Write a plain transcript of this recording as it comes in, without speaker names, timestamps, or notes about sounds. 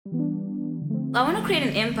I want to create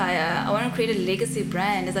an empire. I want to create a legacy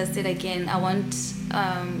brand. As I said again, I want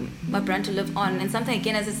my brand to live on. And something,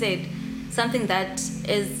 again, as I said, something that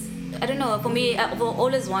is, I don't know, for me, I've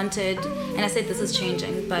always wanted, and I said this is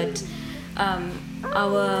changing, but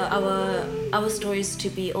our stories to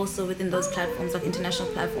be also within those platforms, like international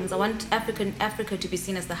platforms. I want Africa to be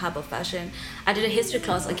seen as the hub of fashion. I did a history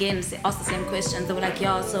class, again, asked the same questions. They were like,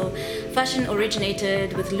 yeah, so fashion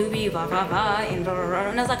originated with Louis and blah, blah, blah. And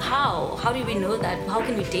I was like, how do we know that? How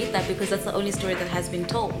can we date that? Because that's the only story that has been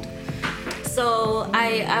told. So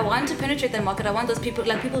I want to penetrate that market. I want those people,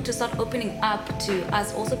 like people, to start opening up to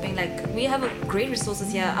us, also being like, we have a great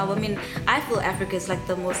resources here. I feel Africa is like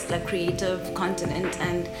the most like creative continent,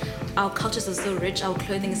 and our cultures are so rich. Our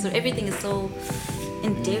clothing is so, everything is so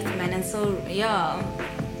in depth, man, and so yeah.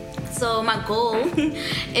 So my goal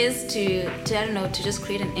is to I don't know, to just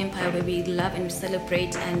create an empire where we love and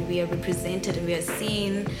celebrate, and we are represented and we are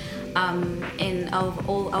seen in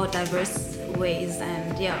all our diverse ways,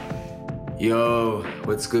 and yeah. Yo,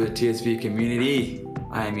 what's good, TSV community?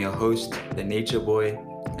 I am your host, the Nature Boy,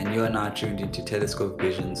 and you are now tuned into Telescope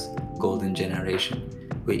Vision's Golden Generation,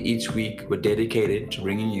 where each week we're dedicated to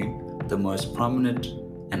bringing you the most prominent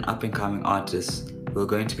and up-and-coming artists who are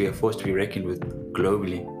going to be a force to be reckoned with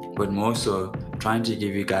globally, but more so trying to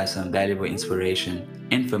give you guys some valuable inspiration,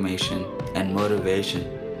 information, and motivation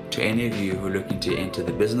to any of you who are looking to enter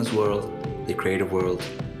the business world, the creative world,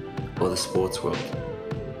 or the sports world.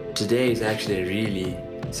 Today is actually a really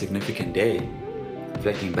significant day.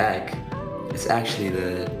 Reflecting back, it's actually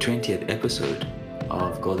the 20th episode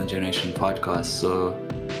of Golden Generation podcast. So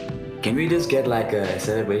can we just get like a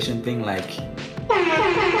celebration thing? Like,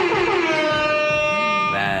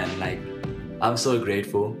 man, like, I'm so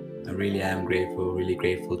grateful. I really am grateful, really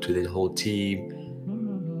grateful to the whole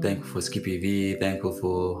team. Thankful for Skippy V, thankful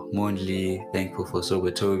for Mondli, thankful for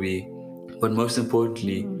Sober Toby. But most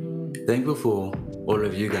importantly, thankful for all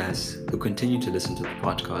of you guys who continue to listen to the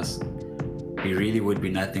podcast. We really would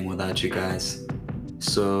be nothing without you guys.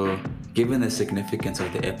 So, given the significance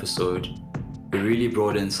of the episode, we really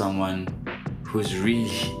brought in someone who's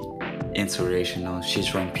really inspirational. She's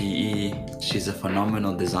from PE. She's a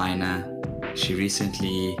phenomenal designer. She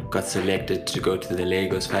recently got selected to go to the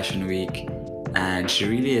Lagos Fashion Week. And she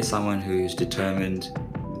really is someone who's determined,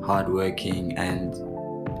 hardworking, and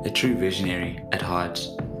a true visionary at heart.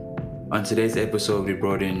 On today's episode, we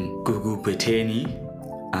brought in Gugu Peteni,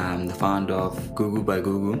 the founder of Gugu by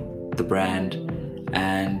Gugu, the brand,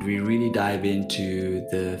 and we really dive into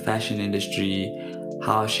the fashion industry,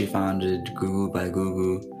 how she founded Gugu by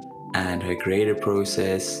Gugu, and her creative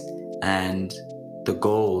process, and the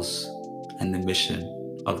goals and the mission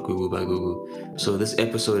of Gugu by Gugu. So this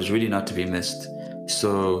episode is really not to be missed.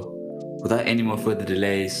 So without any more further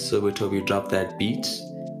delays, Sober Toby, drop that beat,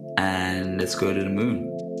 and let's go to the moon.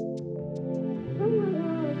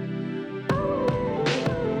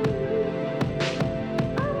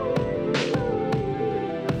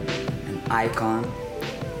 Icon,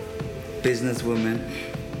 businesswoman,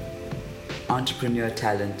 entrepreneur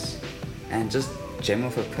talent, and just gem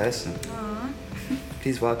of a person. Aww.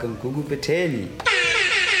 Please welcome Gugu Peteni.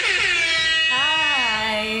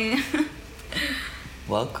 Hi.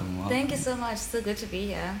 Welcome. Thank you so much. So good to be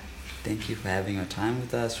here. Thank you for having your time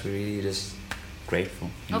with us. We're really just grateful.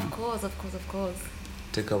 Of course.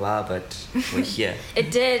 Took a while, but we're here. It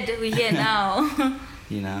did. We're here now.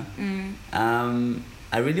 You know?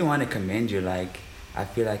 I really want to commend you. Like, I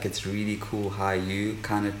feel like it's really cool how you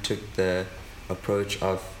kind of took the approach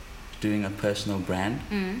of doing a personal brand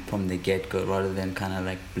from the get-go rather than kind of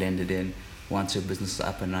like blend it in once your business is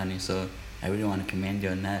up and running. So I really want to commend you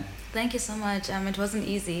on that. Thank you so much. It wasn't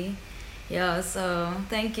easy. Yeah, so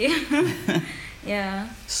thank you. Yeah.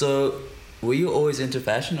 So were you always into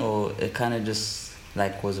fashion, or it kind of just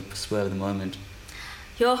like was a spur of the moment?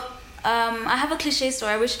 I have a cliche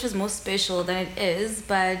story. I wish it was more special than it is,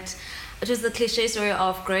 but it was the cliche story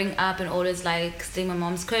of growing up and always like stealing my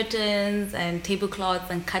mom's curtains and tablecloths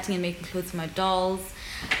and cutting and making clothes for my dolls.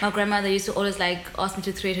 My grandmother used to always like ask me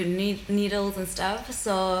to thread her needles and stuff.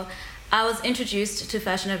 So I was introduced to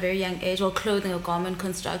fashion at a very young age, or clothing or garment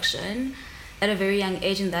construction at a very young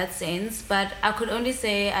age in that sense. But I could only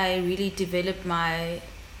say I really developed my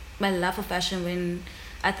love for fashion when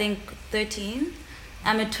I think 13.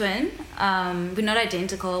 I'm a twin. We're not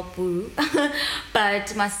identical, boo.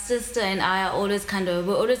 But my sister and I are always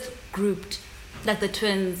we're always grouped, like the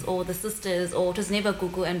twins or the sisters, or it was never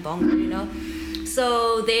Gugu and Bongo, you know?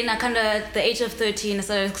 So then I at the age of 13, I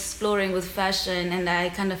started exploring with fashion, and I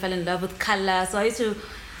kind of fell in love with color. So I used to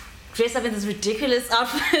dress up in these ridiculous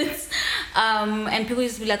outfits. And people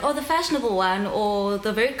used to be like, oh, the fashionable one or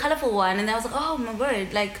the very colorful one. And I was like, oh my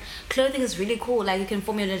word, like clothing is really cool. Like you can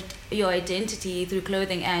formulate your identity through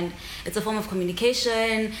clothing, and it's a form of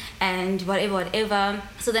communication and whatever.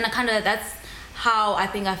 So then that's how I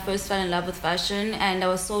think I first fell in love with fashion. And I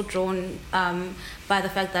was so drawn by the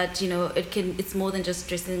fact that, it's more than just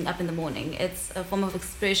dressing up in the morning. It's a form of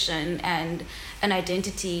expression and an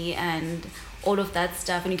identity and all of that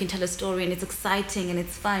stuff, and you can tell a story, and it's exciting and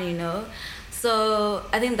it's fun. So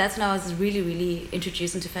I think that's when I was really, really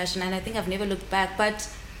introduced into fashion, and I think I've never looked back. But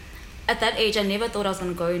at that age, I never thought I was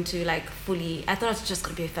going to go into like fully. I thought I was just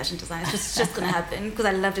going to be a fashion designer. It's just going to happen because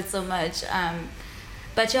I loved it so much.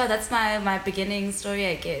 But yeah, that's my beginning story,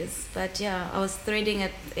 I guess. But yeah, I was threading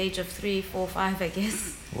at the age of 3, 4, 5, I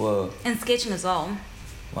guess. Whoa. And sketching as well.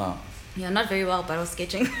 Wow. Yeah, not very well, but I was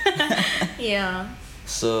sketching. Yeah.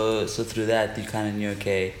 So through that, you kind of knew,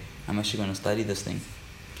 okay, I'm actually going to study this thing.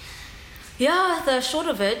 Yeah, the short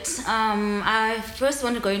of it, I first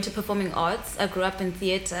wanted to go into performing arts. I grew up in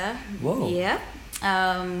theatre. Whoa. Yeah.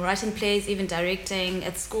 Writing plays, even directing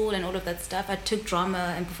at school and all of that stuff. I took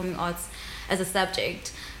drama and performing arts as a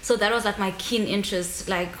subject. So that was like my keen interest,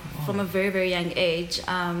 like from a very, very young age.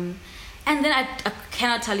 And then I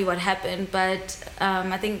cannot tell you what happened, but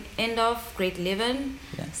I think end of grade 11,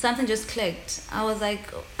 something just clicked. I was like,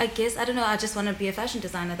 I guess, I don't know, I just want to be a fashion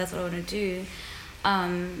designer. That's what I want to do.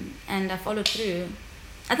 And I followed through.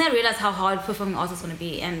 I think I realized how hard performing arts was going to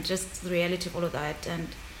be, and just the reality of all of that. And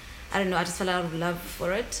I don't know, I just fell out of love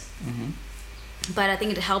for it. Mm-hmm. But I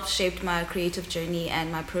think it helped shape my creative journey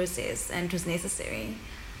and my process, and it was necessary.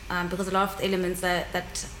 Because a lot of the elements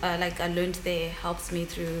that I learned there helps me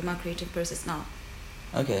through my creative process now.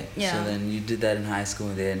 Okay, yeah. So then you did that in high school,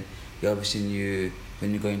 and then you obviously knew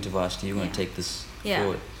when you're going to varsity, you're going to take this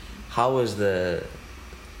forward. How was the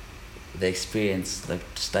experience, like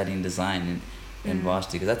studying design in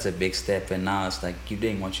varsity? Because that's a big step, and now it's like you're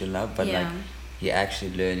doing what you love, but like you're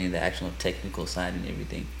actually learning the actual technical side and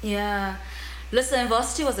everything. Yeah. Listen,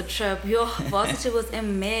 varsity was a trip. Varsity was a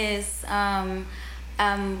mess.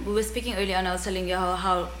 We were speaking earlier, and I was telling you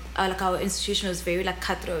how like our institution was very like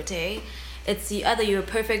cutthroat. It's either you're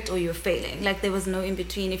perfect or you're failing. Like there was no in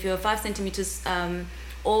between. If you're 5 centimeters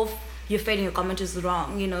off, you're failing. Your comment is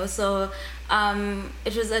wrong. So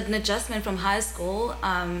it was an adjustment from high school,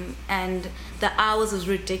 and the hours was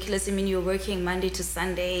ridiculous. I mean, you were working Monday to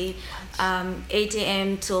Sunday, 8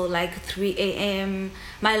 a.m. till like 3 a.m.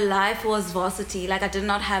 My life was varsity. Like I did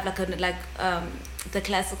not have the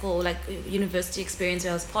classical like university experience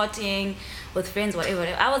where I was partying with friends, whatever.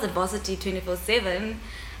 I was at varsity 24/7.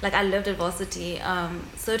 Like I lived at varsity.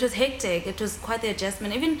 So it was hectic. It was quite the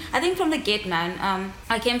adjustment. Even I think from the get, man.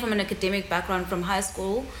 I came from an academic background from high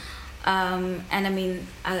school. And I mean,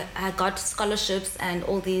 I got scholarships and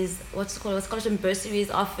all these, scholarship bursaries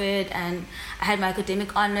offered, and I had my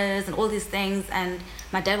academic honors and all these things, and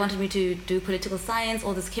my dad wanted me to do political science,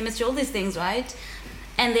 all this chemistry, all these things, right?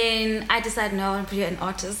 And then I decided, no, I want to be an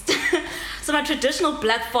artist. So my traditional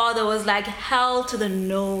black father was like, hell to the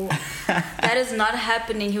no. That is not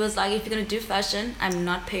happening. He was like, if you're going to do fashion, I'm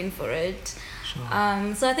not paying for it. Sure.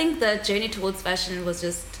 So I think the journey towards fashion was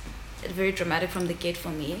just very dramatic from the get for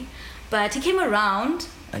me. But he came around,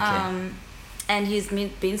 and he's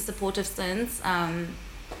been supportive since.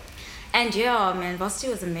 And yeah, man, varsity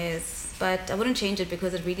was a mess. But I wouldn't change it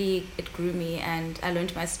because it grew me, and I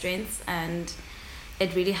learned my strengths, and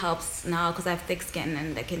it really helps now because I have thick skin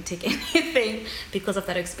and I can take anything because of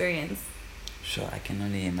that experience. Sure, I can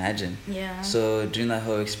only imagine. Yeah. So during that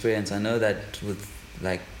whole experience, I know that with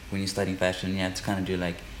like when you're studying fashion, you have to kind of do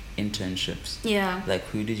like internships. Yeah. Like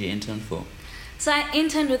who did you intern for? So I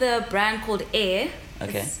interned with a brand called Air.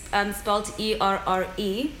 Okay. It's spelled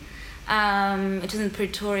ERRE. It was in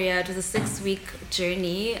Pretoria. It was a 6-week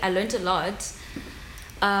journey. I learned a lot.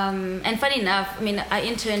 And funny enough, I mean, I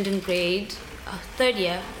interned in second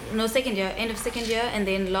year, end of second year, and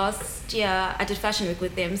then last year I did fashion week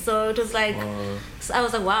with them. So it was like, so I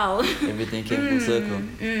was like, wow. Everything came full circle.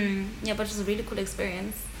 Yeah, but it was a really cool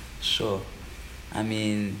experience. Sure. I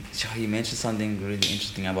mean, you mentioned something really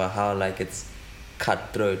interesting about how like it's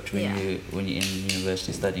cutthroat when you're in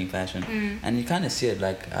university studying fashion, and you kind of see it.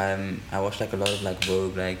 Like I watch like a lot of like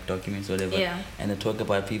Vogue like documents or whatever, and they talk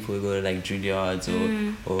about people who go to like Juilliards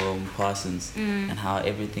or Parsons, and how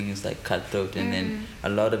everything is like cutthroat, and then a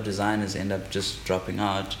lot of designers end up just dropping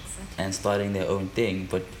out and starting their own thing,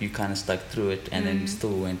 but you kind of stuck through it, and then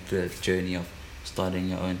still went through the journey of starting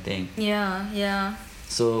your own thing. Yeah.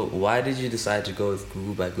 So why did you decide to go with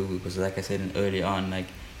Gugu by Gugu? Because like I said early on, like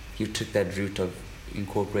you took that route of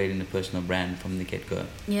incorporating the personal brand from the get-go?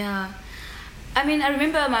 Yeah. I mean, I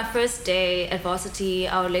remember my first day at varsity,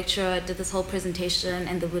 our lecturer did this whole presentation,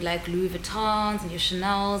 and there were like Louis Vuittons and your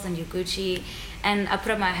Chanels and your Gucci. And I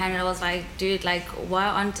put up my hand and I was like, dude, like, why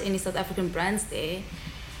aren't any South African brands there?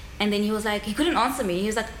 And then he was like, he couldn't answer me. He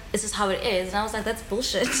was like, it's just how it is. And I was like, that's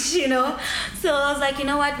bullshit, you know? So I was like, you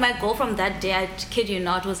know what? My goal from that day, I kid you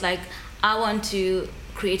not, was like, I want to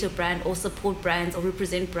create a brand or support brands or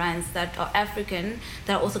represent brands that are African,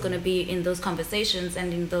 that are also going to be in those conversations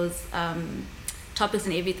and in those topics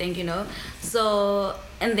and everything, you know. So,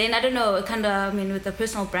 and then I don't know, it kind of, I mean, with the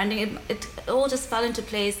personal branding, it all just fell into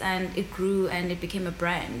place and it grew and it became a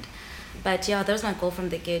brand. But yeah, that was my goal from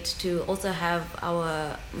the get, to also have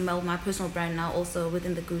my personal brand now also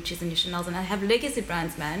within the Gucci's and the Chanel's, and I have legacy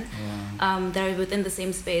brands, man, that are within the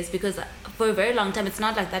same space, because for a very long time it's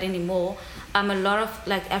not like that anymore. A lot of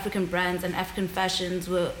like African brands and African fashions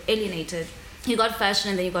were alienated. You got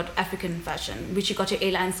fashion and then you got African fashion, which you got your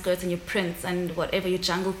A-line skirts and your prints and whatever, your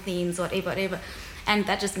jungle themes, whatever. And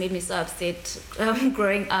that just made me so upset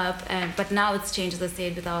growing up. But now it's changed, as I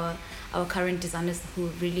said, with our current designers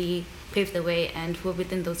who really paved the way and who are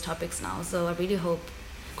within those topics now. So I really hope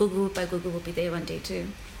Gugu by Gugu will be there one day too.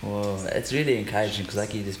 Well, it's really encouraging, because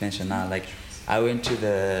like you just mentioned now, like I went to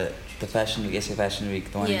the Fashion Week, SA Fashion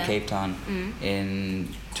Week, the one in Cape Town in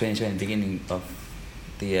 2020, beginning of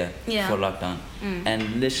the year before lockdown,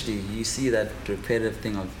 and literally you see that repetitive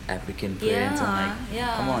thing of African prints, and like,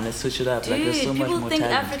 come on, let's switch it up. Dude, like, there's so much more people think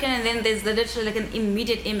talent. African, and then there's literally like an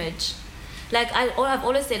immediate image. Like I've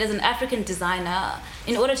always said, as an African designer,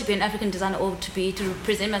 in order to be an African designer or to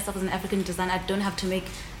present myself as an African designer, I don't have to make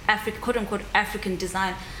quote unquote African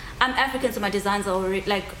design. I'm African, so my designs are already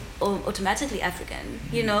like automatically African,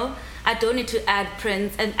 you know. I don't need to add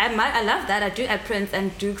prints, and I love that. I do add prints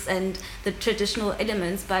and dukes and the traditional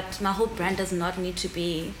elements, but my whole brand does not need to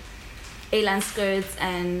be A-line skirts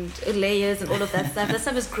and layers and all of that stuff. That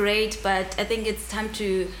stuff is great, but I think it's time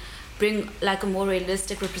to bring like a more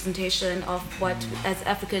realistic representation of what as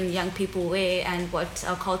African young people wear and what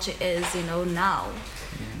our culture is, you know, now.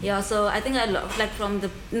 Yeah, so I think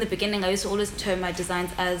in the beginning, I used to always term my designs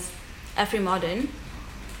as Afri-modern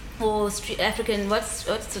or street African, what's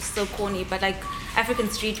so corny, but like African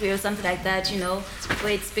streetwear or something like that, you know,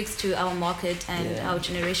 where it speaks to our market and our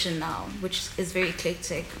generation now, which is very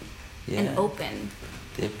eclectic and open.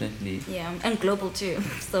 Definitely. Yeah, and global too.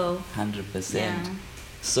 So 100%. Yeah.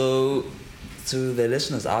 So, to the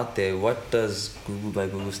listeners out there, what does Gugu by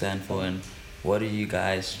Gugu stand for, and what are you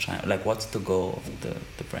guys trying? Like, what's the goal of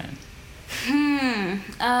the brand?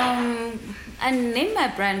 I named my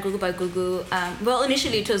brand Gugu by Gugu. Well,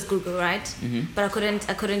 initially it was Gugu, right? But I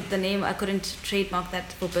couldn't trademark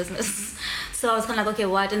that for business. So I was kind of like, okay,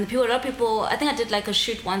 what? And a lot of people, I think I did like a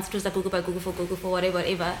shoot once. It was like Gugu by Gugu for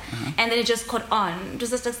whatever. And then it just caught on. It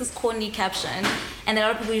was just like this corny caption. And then a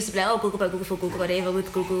lot of people used to be like, oh, Gugu by Gugu for Gugu, whatever,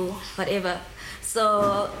 with Gugu, whatever.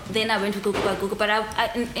 So then I went to Gugu by Gugu, but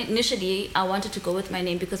initially I wanted to go with my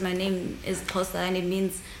name because my name is Xhosa and it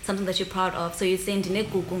means something that you're proud of. So you're saying Ndine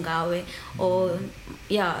Gugu ngawe, or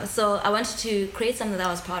so I wanted to create something that I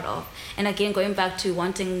was proud of. And again, going back to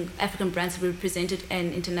wanting African brands to be represented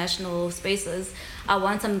in international spaces, I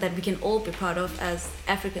want something that we can all be proud of as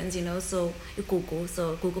Africans, you know. So Gugu,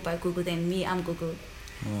 so Gugu by Gugu, then me, I'm Gugu.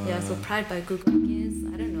 Yeah, so pride by Gugu, I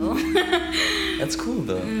guess. I don't know. That's cool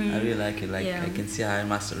though. I really like it. Like I can see how it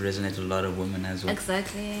must resonate with a lot of women as well.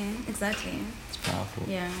 Exactly. It's powerful.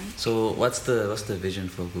 Yeah. So what's the vision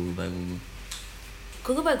for Gugu by Gugu?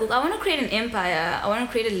 Gugu by Gugu, I want to create an empire. I want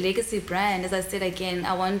to create a legacy brand. As I said again,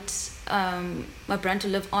 I want my brand to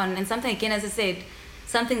live on, and something again, as I said,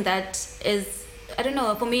 something that is, I don't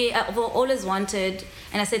know, for me, I've always wanted,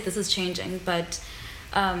 and I said this is changing, but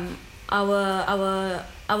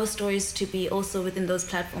our stories to be also within those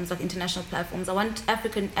platforms, like international platforms. I want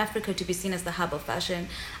Africa to be seen as the hub of fashion.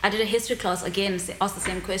 I did a history class, again, asked the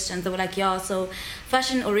same questions. They were like, so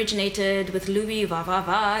fashion originated with Louis and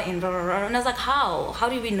and I was like, how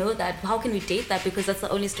do we know that? How can we date that? Because that's the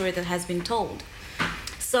only story that has been told.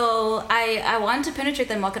 So I want to penetrate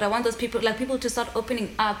that market. I want those people to start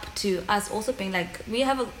opening up to us, also being like, we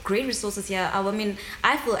have a great resources here.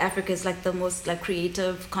 I feel Africa is like the most like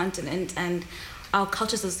creative continent, and our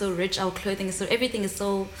cultures are so rich. Our clothing is everything is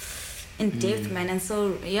so in depth, man, and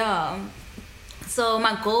so So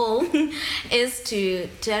my goal is to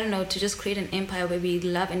just create an empire where we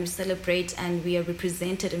love and we celebrate and we are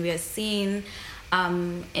represented and we are seen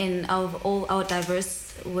in all our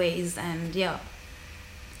diverse ways, and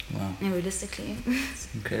Wow. and realistically. It's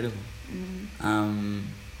incredible.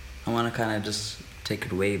 I want to kind of just take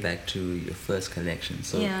it way back to your first collection.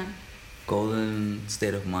 So Golden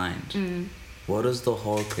State of Mind. What was the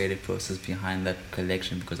whole creative process behind that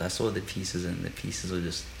collection? Because I saw the pieces and the pieces were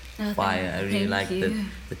just fire. I really like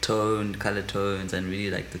the tone, color tones, and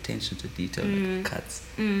really like the attention to detail, like the cuts.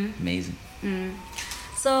 Amazing.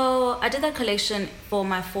 So I did that collection for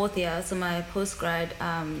my 4th year, so my postgrad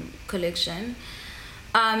collection.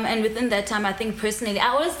 And within that time, I think personally, I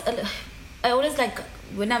always like,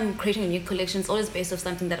 when I'm creating a new collection, it's always based off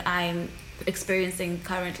something that I'm experiencing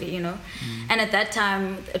currently, you know. And at that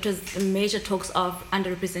time, it was major talks of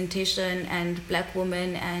underrepresentation and black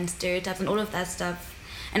women and stereotypes and all of that stuff.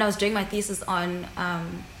 And I was doing my thesis on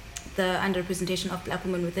the underrepresentation of black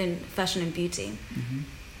women within fashion and beauty.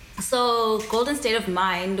 So Golden State of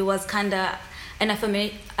Mind was kind of an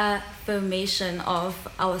affirmation of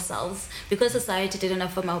ourselves, because society didn't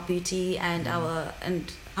affirm our beauty and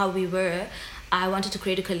how we were. I wanted to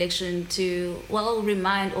create a collection to, well,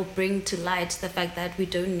 remind or bring to light the fact that we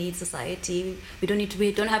don't need society. We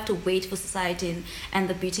don't have to wait for society and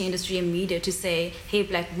the beauty industry and media to say, hey,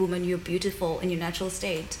 black woman, you're beautiful in your natural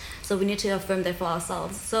state. So we need to affirm that for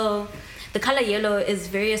ourselves. So the color yellow is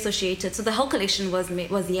very associated. So the whole collection was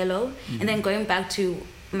yellow. And then going back to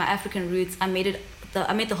my African roots, I made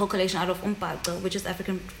the whole collection out of umbhaco, which is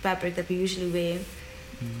African fabric that we usually wear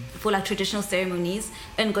for like traditional ceremonies,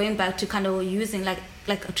 and going back to kind of using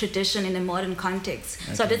like a tradition in a modern context.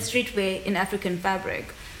 So I did streetwear in African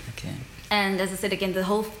fabric. And as I said again, the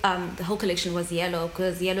whole collection was yellow,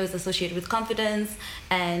 because yellow is associated with confidence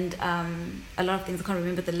and a lot of things. I can't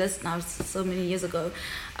remember the list now, it's so many years ago.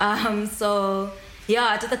 So yeah,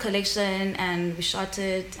 I did the collection and we shot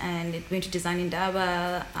it, and it went to Design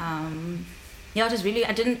Indaba. Yeah, it was really,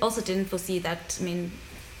 I didn't foresee that, I mean,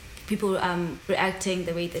 people reacting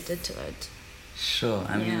the way they did to it. Sure.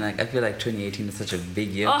 I mean, like, I feel like 2018 is such a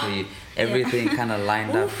big year for you. Everything kind of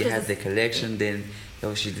lined up. You had the collection, then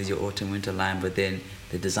obviously did your autumn winter line, but then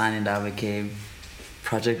the Design Indaba came,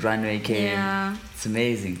 Project Runway came. Yeah. It's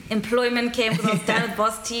amazing. Employment came, because I was done with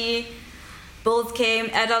Boss T. Both came,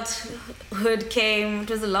 adulthood came. It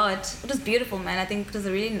was a lot. It was beautiful, man. I think it was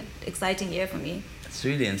a really exciting year for me. It's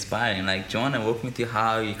really inspiring. Like, do you want to walk me through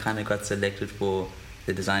how you kind of got selected for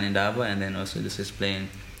the Design Indaba, and then also just explain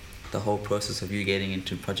the whole process of you getting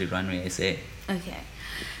into Project Runway SA? Okay.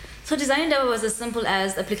 So Design Indaba was as simple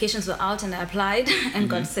as applications were out and I applied and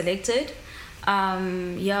got selected.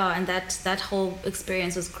 And that whole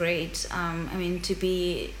experience was great. I mean,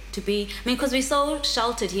 because we're so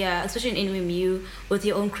sheltered here, especially in NUMU, with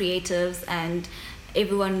your own creatives, and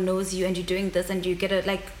everyone knows you, and you're doing this, and you get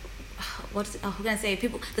how can I say?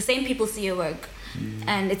 The same people see your work.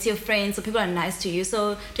 And it's your friends, so people are nice to you.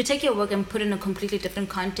 So to take your work and put it in a completely different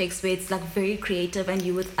context where it's like very creative, and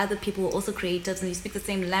you with other people who are also creatives, and you speak the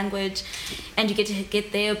same language, and you get to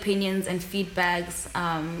get their opinions and feedbacks,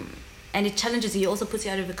 and it challenges you, also puts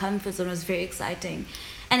you out of your comfort zone. It was very exciting.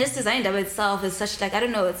 And this Design Indaba itself is such, like, I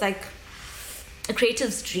don't know, it's like a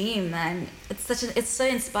creative's dream, and it's so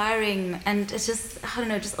inspiring, and it's just, I don't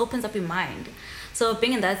know, it just opens up your mind. So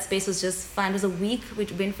being in that space was just fun. It was a week. We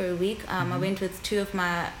went for a week. I went with two of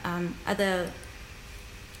my other,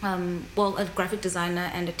 a graphic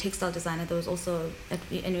designer and a textile designer that was also at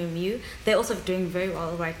NUMU. They're also doing very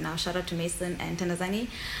well right now. Shout out to Mason and Tanazani.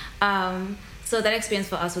 So that experience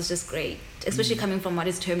for us was just great, especially coming from what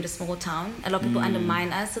is termed a small town. A lot of people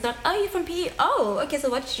undermine us. So they're like, oh, you're from PE? Oh, okay, so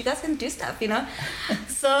what, you guys can do stuff, you know?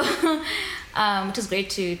 So it was great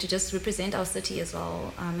to just represent our city as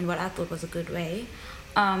well, in what I thought was a good way.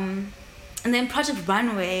 And then Project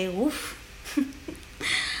Runway, woof.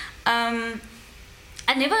 I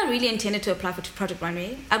never really intended to apply for Project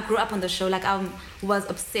Runway. I grew up on the show, like I was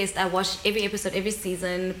obsessed. I watched every episode, every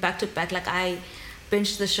season, back to back. Like I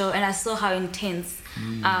binged the show, and I saw how intense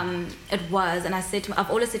it was. And I've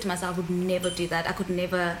always said to myself, I would never do that. I could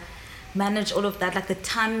never manage all of that, like the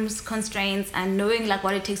times constraints and knowing like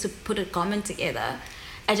what it takes to put a garment together.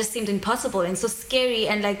 It just seemed impossible and so scary,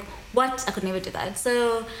 and like, what? I could never do that.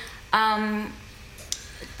 So the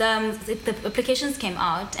applications came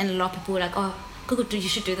out, and a lot of people were like, oh, Gugu, you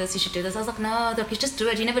should do this, you should do this. I was like, no, just do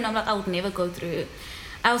it. You never know. I'm like, I would never go through.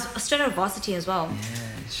 I was straight out of varsity as well.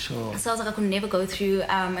 Yeah, sure. So I was like, I could never go through.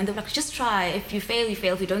 And they were like, just try. If you fail, you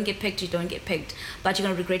fail. If you don't get picked, you don't get picked. But you're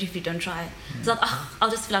going to regret it if you don't try. So I was like,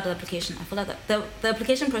 I'll just fill out the application. I filled out the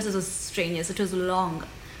application process was strenuous. It was long.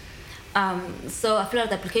 So I filled out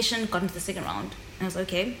the application, got into the second round. And I was like,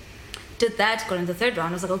 okay. Did that, got into the third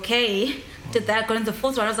round. I was like, okay. Did that, got into the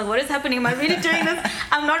fourth round. I was like, what is happening? Am I really doing this?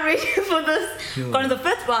 I'm not ready for this. Sure. Got into the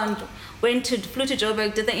fifth round. Flew to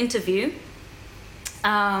Joburg, did the interview.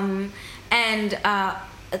 And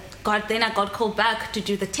then I got called back to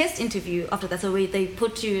do the test interview after that. So they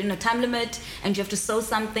put you in a time limit and you have to sew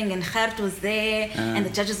something, and Gert was there and the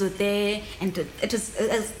judges were there, and it was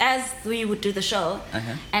as we would do the show.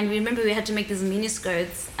 And we remember we had to make these mini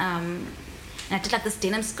skirts. And I did like this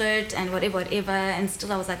denim skirt and whatever, and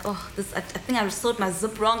still I was like, oh, this. I think I sewed my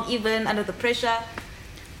zip wrong even under the pressure.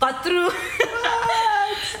 Got through.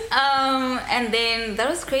 And then that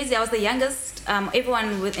was crazy. I was the youngest. Everyone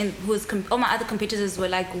all my other competitors were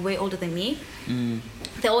like way older than me.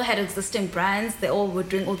 They all had existing brands. They all were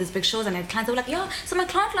doing all these big shows and had clients. They were like, yeah, so my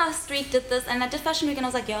client last week did this, and I did Fashion Week, and I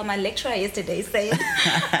was like, yeah, my lecturer yesterday said.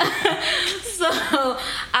 So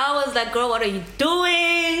I was like, girl, what are you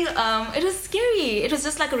doing? It was scary. It was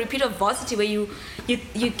just like a repeat of varsity where you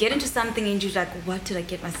get into something and you're like, what did I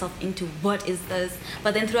get myself into? What is this?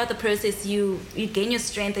 But then throughout the process, you gain your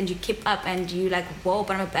strength and you keep up, and you like, whoa,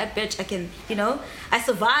 but I'm a bad bitch. I can, I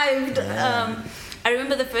survived. Yeah. I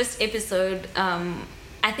remember the first episode.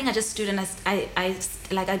 I think I just stood and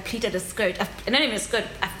I pleated a skirt, not even a skirt,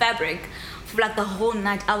 a fabric, for like the whole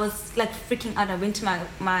night. I was like freaking out. I went to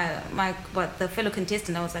the fellow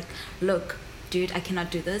contestant. I was like, look, dude, I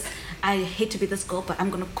cannot do this. I hate to be this girl, but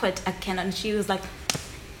I'm gonna quit. I cannot. And she was like,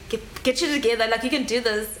 get you together, like you can do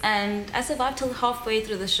this. And I survived till halfway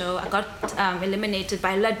through the show. I got eliminated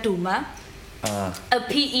by Laduma. A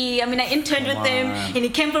PE. I mean, I interned with him, and he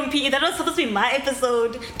came from PE. That was supposed to be my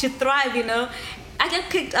episode to thrive, I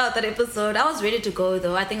got kicked out that episode. I was ready to go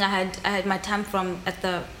though. I think I had my time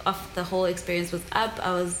off the whole experience was up.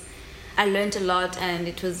 I learned a lot, and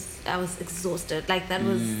I was exhausted. Like that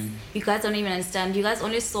was, you guys don't even understand. You guys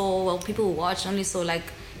only saw, people who watched only saw like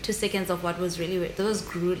 2 seconds of what was really, that was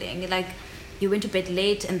grueling. Like you went to bed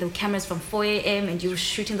late and the cameras from 4 a.m. and you were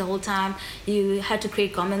shooting the whole time. You had to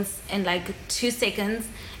create comments in like 2 seconds,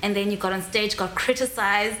 and then you got on stage, got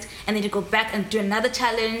criticized, and then you go back and do another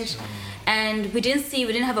challenge. And we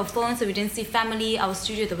didn't have a phone, so we didn't see family. Our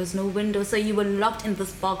studio, there was no window, so you were locked in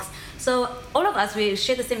this box. So all of us, we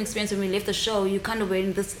shared the same experience when we left the show. You kind of were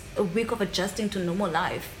in a week of adjusting to normal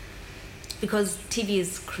life, because TV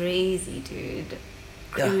is crazy, dude.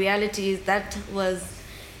 The reality is that was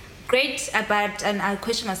great, but and I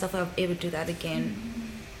question myself if I'll ever do that again,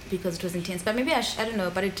 because it was intense. But maybe I don't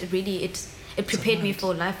know. But it really prepared me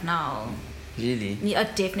for life now. Really? Yeah,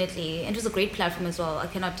 definitely. And it was a great platform as well. I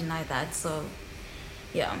cannot deny that. So,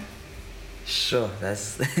 yeah. Sure,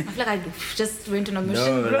 that's... I feel like I just went on a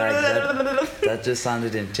mission. No, like that just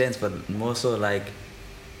sounded intense, but more so like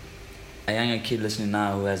a younger kid listening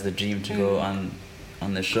now who has the dream to go on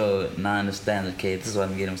the show now understands, okay, this is what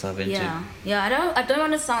I'm getting myself into. Yeah. I don't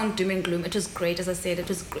want to sound doom and gloom. It was great, as I said.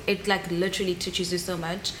 It like literally teaches you so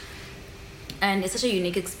much, and it's such a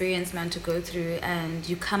unique experience, man, to go through, and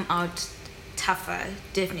you come out tougher,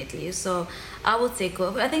 definitely. So I would say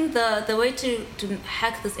go. I think the way to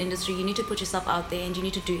hack this industry, you need to put yourself out there, and you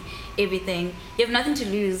need to do everything. You have nothing to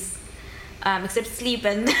lose, except sleep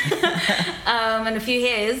and and a few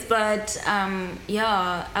hairs. But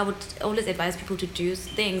I would always advise people to do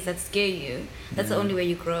things that scare you. That's the only way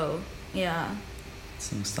you grow. Yeah.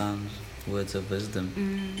 Some sound words of wisdom.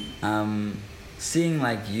 Seeing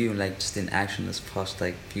like you like just in action this past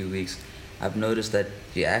like few weeks, I've noticed that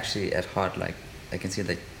you're actually at heart, like I can see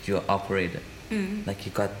that you're an operator. Like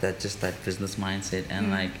you got that business mindset, and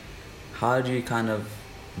like how do you kind of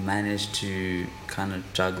manage to kind of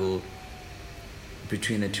juggle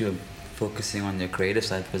between the two of focusing on your creative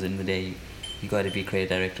side, because in the day you got to be creative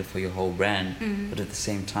director for your whole brand, but at the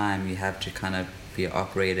same time you have to kind of be an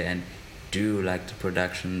operator and do like the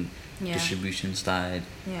production, distribution side,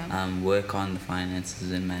 work on the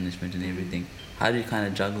finances and management and everything. How do you kind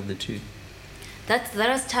of juggle the two? That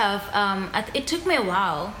was tough. It took me a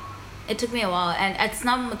while. And it's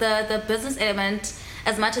not the business element,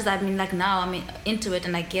 as much as I mean, like now I'm into it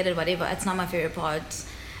and I get it, whatever. It's not my favorite part.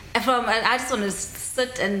 I just want to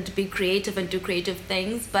sit and be creative and do creative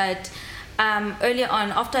things. But earlier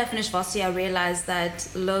on, after I finished varsity, I realized that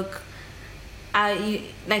look,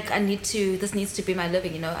 this needs to be my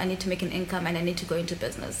living, I need to make an income, and I need to go into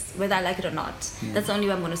business, whether I like it or not. That's the only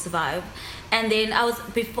way I'm going to survive. And then I was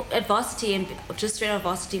at varsity, and just straight out of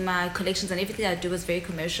varsity, my collections and everything I do was very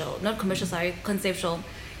conceptual.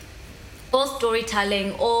 All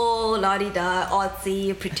storytelling, all la-di-da,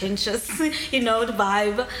 artsy, pretentious, the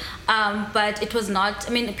vibe. But it was not,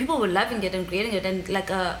 people were loving it and creating it, and like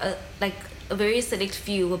a very select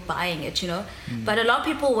few were buying it, But a lot of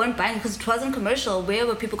people weren't buying it because it wasn't commercial. Where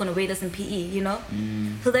were people going to wear this in PE,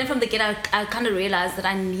 So then from the get, I kind of realized that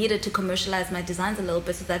I needed to commercialize my designs a little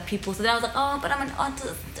bit so then I was like, oh, but I'm an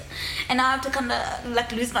artist. and now I have to kind of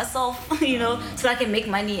like lose myself, so I can make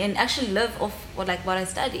money and actually live off what I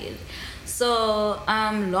studied. So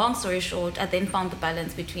long story short, I then found the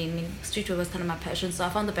balance between streetwear was kind of my passion, so I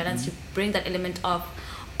found the balance to bring that element of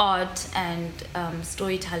art and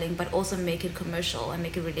storytelling, but also make it commercial and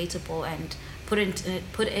make it relatable and put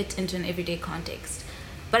it into an everyday context.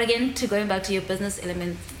 But again, to going back to your business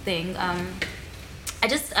element thing, I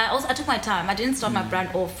took my time. I didn't start my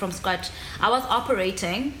brand off from scratch. I was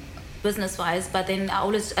operating business wise, but then I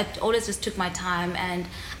always just took my time and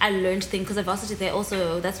I learned things, because at Varsity there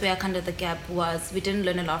also, that's where kind of the gap was. We didn't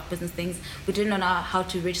learn a lot of business things. We didn't know how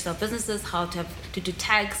to register our businesses, how to do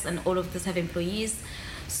tax and all of this, have employees.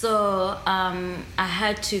 So I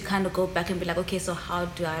had to kind of go back and be like, okay, so how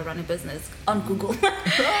do I run a business on Google?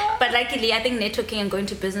 But luckily, I think networking and going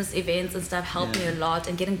to business events and stuff helped me a lot,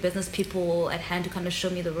 and getting business people at hand to kind of show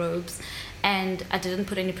me the ropes. And I didn't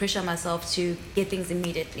put any pressure on myself to get things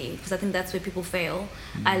immediately, because I think that's where people fail.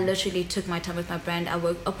 I literally took my time with my brand. I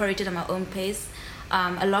operated at my own pace.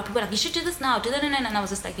 A lot of people were like, you should do this now, do that, and I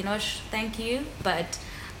was just like, thank you, but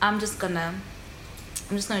I'm just gonna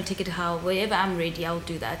take it wherever I'm ready, I'll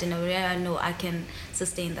do that. And wherever I know I can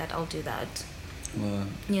sustain that, I'll do that. Well,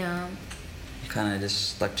 yeah. You kind of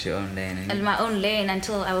just stuck to your own lane. And my own lane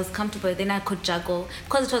until I was comfortable. Then I could juggle.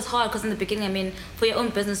 Because it was hard, because in the beginning, I mean, for your own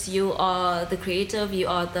business, you are the creative, you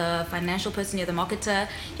are the financial person, you're the marketer,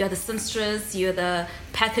 you're the seamstress, you're the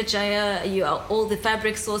packager, you are all the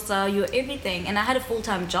fabric sourcer, you're everything. And I had a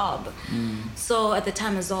full-time job. So at the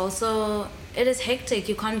time as well. So it is hectic.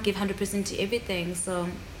 You can't give 100% to everything. So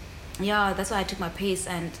yeah, that's why I took my pace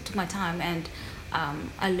and took my time, and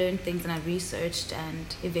I learned things and I researched,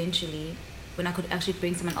 and eventually when I could actually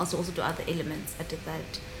bring someone else to also do other elements, I did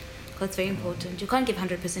that. Because it's very important. You can't give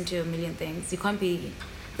 100% to a million things. You can't be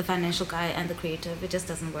the financial guy and the creative. It just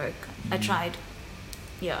doesn't work. I tried.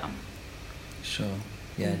 Yeah. Sure.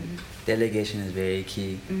 Yeah. Delegation is very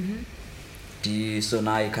key. So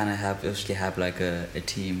now you kind of obviously have like a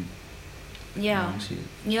team. Yeah.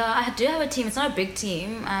 I do have a team. It's not a big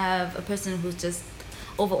team. I have a person who's just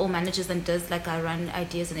overall manages and does, like, I run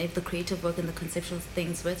ideas and the creative work and the conceptual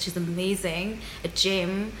things with. She's amazing, a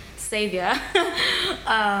gem, savior.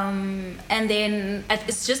 And then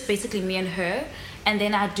it's just basically me and her. And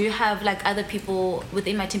then I do have like other people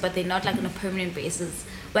within my team, but they're not like on a permanent basis,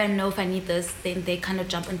 where I know if I need this, then they kind of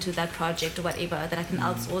jump into that project or whatever that I can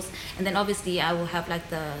outsource. And then obviously I will have like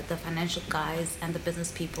the financial guys and the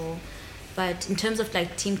business people. But in terms of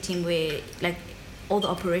like team where like all the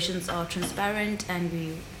operations are transparent and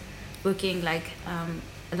we working like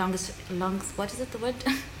along what is it, the word?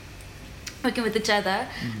 Working with each other.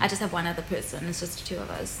 I just have one other person. It's just the two of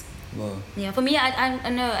us. Whoa. Yeah, for me, I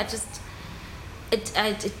know,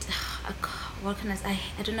 what can I say?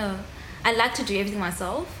 I don't know. I like to do everything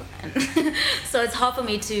myself, and so it's hard for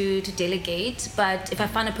me to delegate. But if I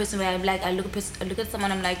find a person where I'm like, I look at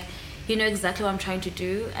someone, I'm like, you know exactly what I'm trying to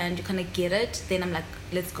do, and you kind of get it, then I'm like,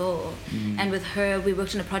 let's go. And with her, we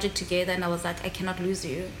worked on a project together, and I was like, I cannot lose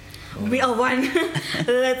you. Oh. We are one.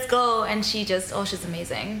 Let's go. And she's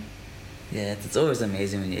amazing. Yeah, it's always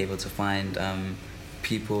amazing when you're able to find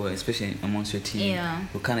people, especially amongst your team,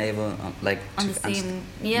 who kind of able on the same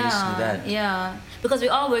because we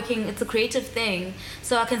are working. It's a creative thing,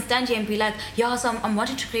 so I can stand here and be like, so I'm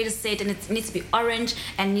wanting to create a set, and it needs to be orange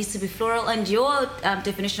and needs to be floral, and your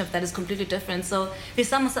definition of that is completely different. So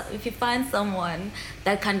if you find someone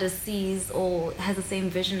that kind of sees or has the same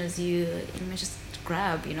vision as you may just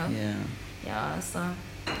grab, so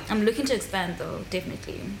I'm looking to expand though,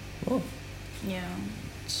 definitely. Oh. Yeah.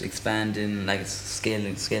 Expand in like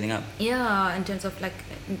scaling up. Yeah, in terms of like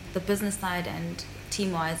the business side and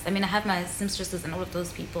team wise. I mean, I have my seamstresses and all of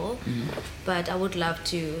those people, but I would love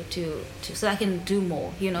to so I can do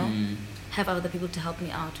more. Have other people to help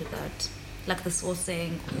me out with that, like the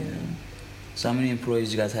sourcing. Yeah. So how many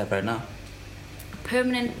employees do you guys have right now?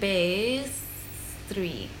 Permanent base,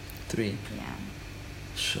 3. 3. Yeah.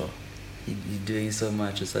 Sure. You're doing so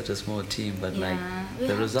much with such a small team, but like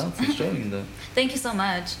the results are showing though. Thank you so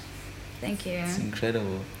much. Thank you. It's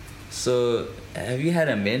incredible. So have you had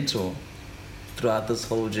a mentor throughout this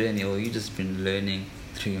whole journey, or you just been learning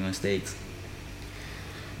through your mistakes?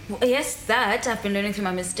 Well, yes, that I've been learning through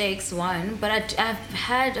my mistakes, one, but I've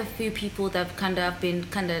had a few people that have been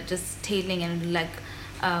just tailing and like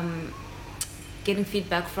getting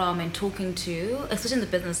feedback from and talking to, especially in the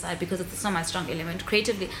business side, because it's not my strong element.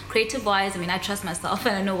 Creative wise, I mean, I trust myself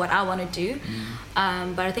and I know what I want to do.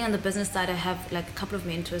 But I think on the business side, I have like a couple of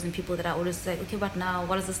mentors and people that I always say, okay, what now?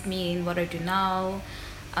 What does this mean? What do I do now?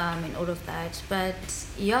 And all of that. But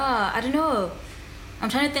yeah, I don't know. I'm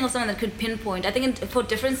trying to think of something that could pinpoint. I think for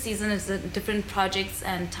different seasons, different projects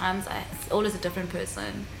and times, it's always a different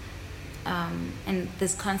person. And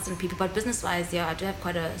there's constant people. But business-wise, yeah, I do have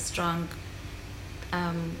quite a strong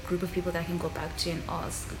group of people that I can go back to and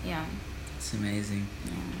ask. Yeah. It's amazing.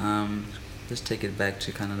 Yeah. Let's take it back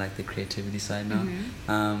to kind of like the creativity side now.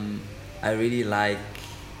 Mm-hmm. I really like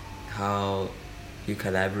how you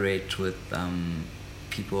collaborate with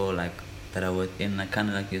people like that are within like kind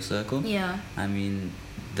of like your circle. Yeah. I mean,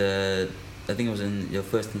 I think it was in your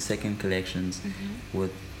first and second collections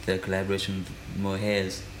with the collaboration with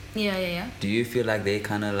Mohairs. Yeah. Do you feel like they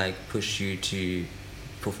kind of like push you to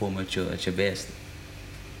perform at your best?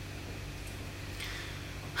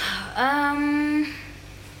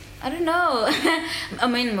 I don't know. I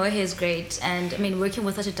mean, Mohair is great, and I mean, working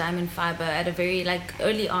with such a diamond fiber at a very like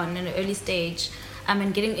early on in an early stage, I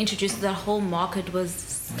mean, getting introduced to that whole market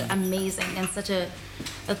was amazing and such a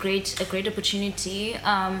great opportunity.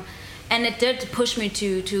 And it did push me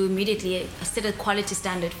to immediately set a quality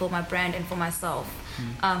standard for my brand and for myself.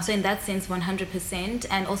 So in that sense, 100%,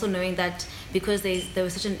 and also knowing that because there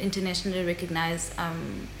was such an internationally recognized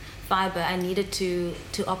fiber, I needed to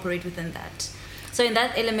operate within that. So in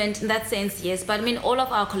that element, in that sense, yes. But I mean, all of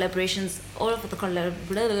the collaborations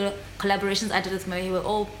I did with Mohair were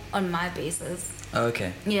all on my basis. Oh,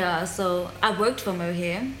 okay. Yeah, so I worked for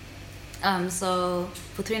Mohair, so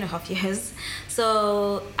for 3.5 years.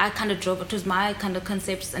 So I kind of drove, it was my kind of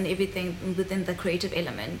concepts and everything within the creative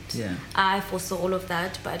element. Yeah. I foresaw all of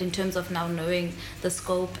that, but in terms of now knowing the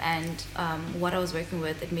scope and what I was working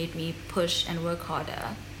with, it made me push and work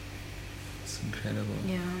harder. It's incredible.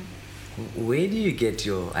 Yeah. Where do you get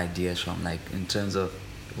your ideas from, like in terms of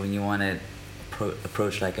when you want to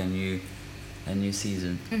approach like a new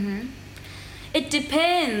season? Mm-hmm. It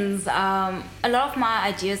depends. A lot of my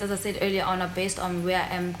ideas, as I said earlier on, are based on where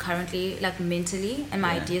I am currently, like mentally, and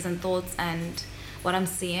my ideas and thoughts and what I'm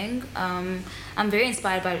seeing. I'm very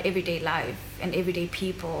inspired by everyday life and everyday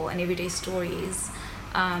people and everyday stories.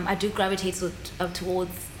 I do gravitate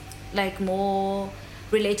towards like more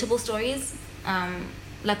relatable stories.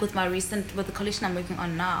 Like with the collection I'm working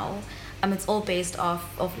on now, it's all based off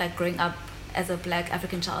of like growing up as a Black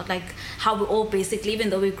African child, like how we all basically,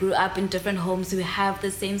 even though we grew up in different homes, we have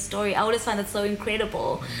the same story. I always find that so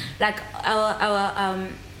incredible. Like our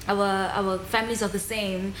families are the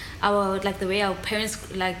same. Like the way our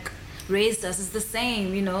parents like raised us is the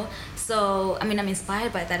same, you know. So I mean, I'm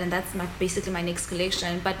inspired by that, and that's basically my next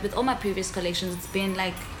collection. But with all my previous collections, it's been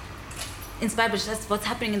like inspired by just what's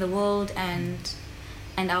happening in the world and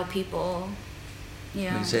our people.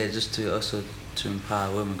 Yeah. You say just to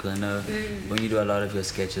empower women, because I know when you do a lot of your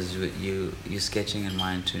sketches, you're sketching in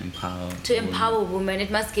mind to empower. To empower women,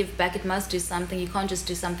 it must give back. It must do something. You can't just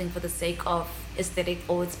do something for the sake of aesthetic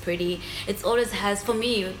or it's pretty. It always has, for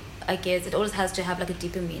me, I guess, it always has to have like a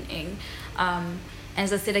deeper meaning. And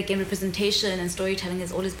as I said again, representation and storytelling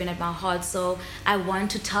has always been at my heart. So I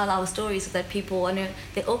want to tell our stories so that people,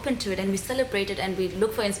 they're open to it and we celebrate it and we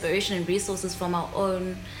look for inspiration and resources from our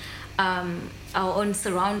own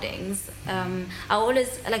surroundings. I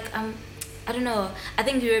always like I don't know. I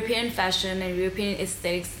think European fashion and European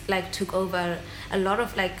aesthetics like took over a lot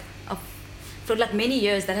of for like many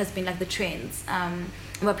years. That has been like the trends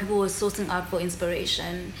where people were sourcing out for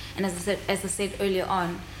inspiration. And as I said earlier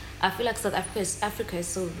on, I feel like South Africa is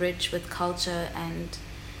so rich with culture and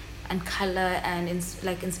color and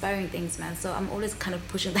inspiring things, man. So I'm always kind of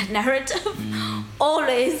pushing that narrative.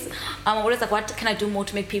 Always. I'm always like, what can I do more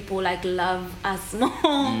to make people like love us more?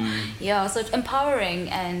 Yeah. So empowering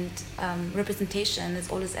and representation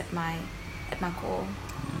is always at my core.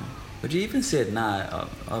 Yeah. But you even said now,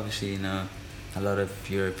 obviously, you know, a lot of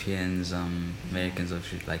Europeans, Americans, are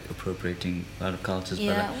like appropriating a lot of cultures,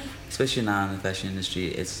 but like, especially now in the fashion industry,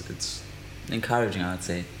 it's encouraging, I would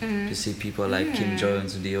say, to see people like Kim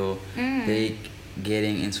Jones, Dior, they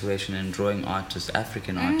getting inspiration and drawing artists,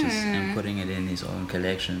 African artists, and putting it in his own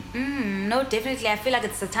collection. No, definitely. I feel like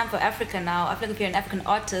it's the time for Africa now. I feel like if you're an African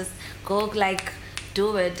artist, go like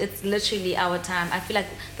do it. It's literally our time. I feel like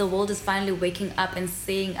the world is finally waking up and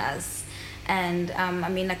seeing us. And I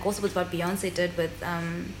mean, like also with what Beyonce did with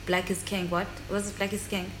Black is King. What was it? Black is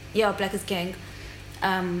King. Yeah, Black is King.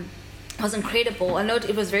 Was incredible. I know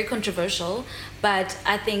it was very controversial, but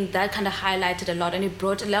I think that kind of highlighted a lot, and it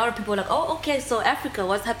brought a lot of people like, oh, okay, so Africa,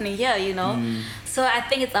 what's happening here, you know? So I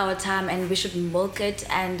think it's our time, and we should milk it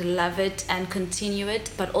and love it and continue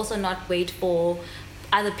it, but also not wait for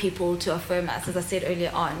other people to affirm us. As I said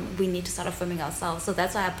earlier on, we need to start affirming ourselves. So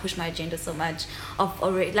that's why I push my agenda so much of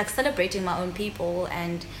already like celebrating my own people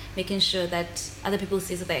and making sure that other people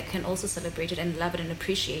see that they can also celebrate it and love it and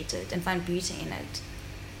appreciate it and find beauty in it.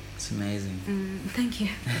 It's amazing. Thank you.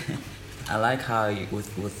 I like how you,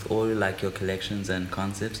 with all like your collections and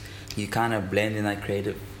concepts, you kind of blend in that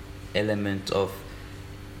creative element of,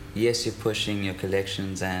 yes, you're pushing your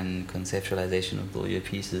collections and conceptualization of all your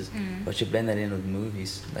pieces, but you blend that in with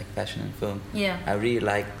movies like fashion and film. Yeah. I really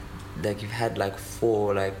like you've had like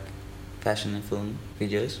 4 like fashion and film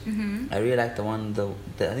videos. I really like the one, the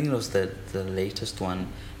I think it was the latest one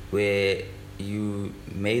where you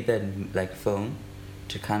made that like film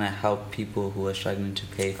to kind of help people who are struggling to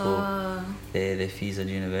pay for their fees at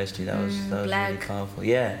university. That was really powerful.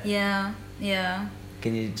 Yeah.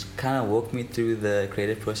 Can you kind of walk me through the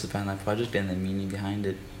creative process behind that project and the meaning behind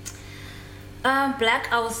it?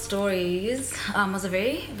 Black Our Stories was a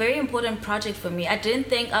very, very important project for me. I didn't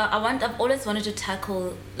think I've always wanted to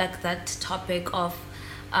tackle like that topic of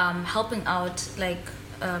helping out like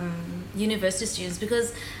university students,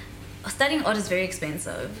 because studying art is very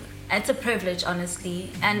expensive. It's a privilege,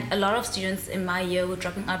 honestly, and a lot of students in my year were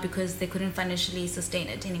dropping out because they couldn't financially sustain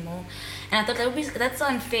it anymore. And I thought that's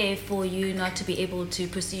unfair for you not to be able to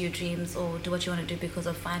pursue your dreams or do what you want to do because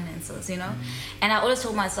of finances, you know. And I always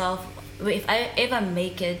told myself, if I ever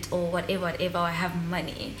make it or whatever, I have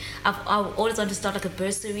money, I always want to start like a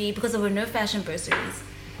bursary, because there were no fashion bursaries.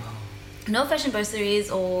 No fashion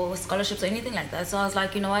bursaries or scholarships or anything like that. So I was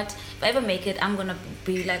like, you know what, if I ever make it, I'm gonna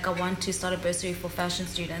be like, I want to start a bursary for fashion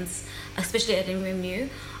students, especially at MMU.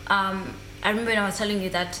 I remember when I was telling you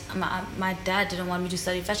that my dad didn't want me to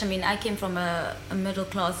study fashion. I mean, I came from a middle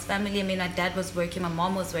class family. I mean, my dad was working, my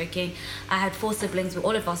mom was working. I had 4 siblings. We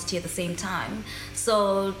all at varsity at the same time.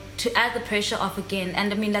 So to add the pressure off again,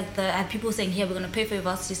 and I mean, like I had people saying, here, we're going to pay for your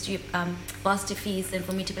varsity fees, and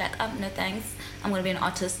for me to be like, no thanks, I'm going to be an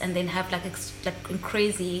artist, and then have like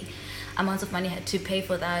crazy amounts of money to pay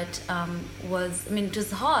for that was, I mean, it was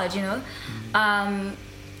hard, you know.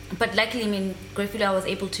 But luckily, I mean, gratefully, I was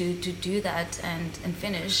able to do that and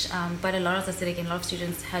finish. But a lot, as I said again, a lot of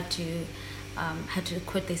students had to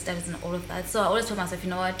quit their studies and all of that. So I always told myself, you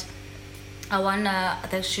know what,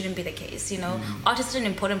 that shouldn't be the case. You know, art is such an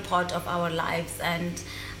important part of our lives and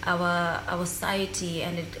our society,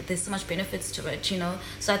 and there's so much benefits to it. You know,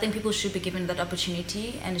 so I think people should be given that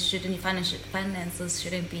opportunity, and it shouldn't, finances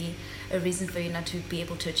shouldn't be a reason for you not to be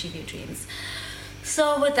able to achieve your dreams.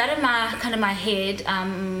 So with that in my head,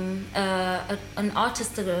 an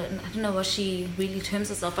artist, I don't know what she really terms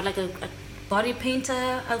herself, but like a body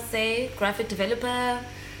painter, I'll say, graphic developer,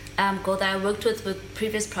 girl that I worked with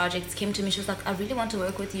previous projects, came to me. She was like, I really want to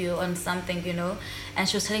work with you on something, you know. And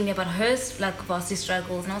she was telling me about her like varsity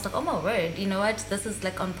struggles, and I was like, oh my word, you know what? This is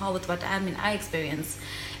like on par with what I experience.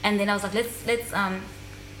 And then I was like,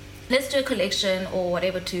 let's do a collection or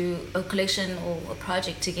whatever, a collection or a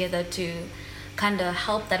project together to kind of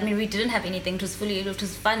help that. I mean, we didn't have anything. It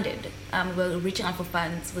was funded. We were reaching out for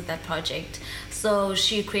funds with that project. So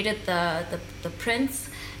she created the prints,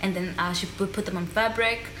 and then she put them on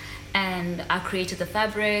fabric, and I created the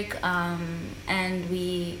fabric. And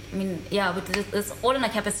we did this all in a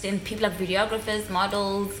capacity, and people like videographers,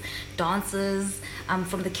 models, dancers,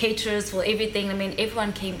 from the caterers, for everything. I mean,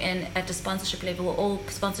 everyone came in at the sponsorship level. We're all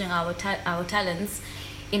sponsoring our talents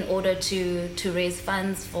in order to raise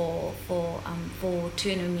funds for 2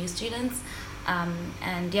 NMU students.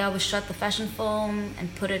 And we shot the fashion film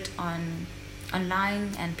and put it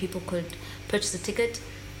online, and people could purchase a ticket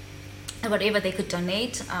and whatever they could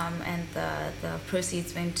donate, and the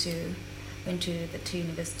proceeds went to the 2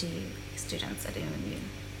 university students at NMU.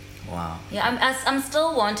 Wow. Yeah, I'm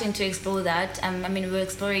still wanting to explore that. I mean, we're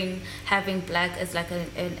exploring having Black as like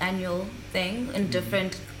an annual thing in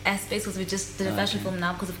different aspects, because we just did a fashion film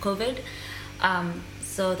now because of COVID.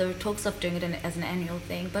 So there were talks of doing it as an annual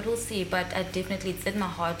thing, but we'll see. But it's in my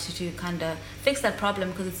heart to kind of fix that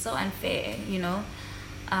problem, because it's so unfair, you know.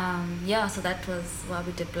 So that was why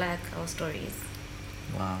we did Black Our Stories.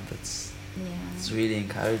 Wow, it's really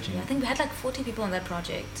encouraging. Yeah, I think we had like 40 people on that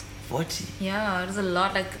project. 40? Yeah, it was a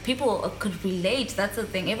lot. Like, people could relate. That's the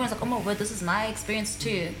thing. Everyone's like, oh my word, this is my experience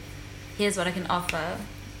too. Here's what I can offer.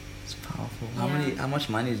 It's powerful. How much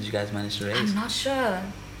money did you guys manage to raise? I'm not sure.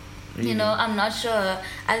 Really? You know, I'm not sure.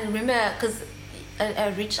 I remember because I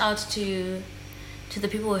reached out to the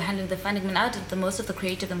people who were handling the funding. I mean, I did the most of the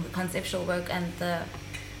creative and the conceptual work, and the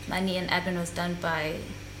money and admin was done by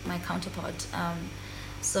my counterpart.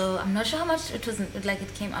 So I'm not sure how much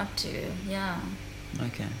it came up to. Yeah.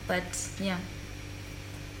 Okay. But yeah.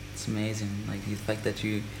 It's amazing. Like the fact that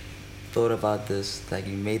you thought about this, like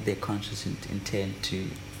you made the conscious intent to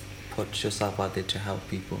put yourself out there to help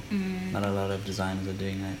people. Not a lot of designers are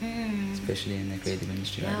doing that, especially in the creative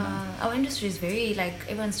industry right now. Our industry is very like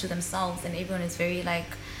everyone's to themselves, and everyone is very like,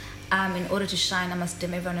 in order to shine, I must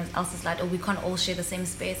dim everyone else's light, or we can't all share the same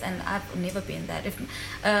space. And I've never been that. If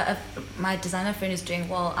my designer friend is doing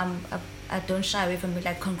well, I don't shy away from it.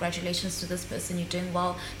 Like, congratulations to this person, you're doing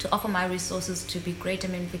well. To offer my resources to be great. I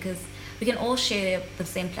mean, because we can all share the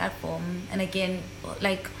same platform. And again,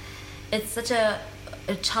 like, it's such a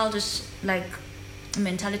childish like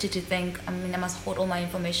mentality to think, I mean, I must hold all my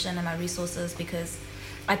information and my resources because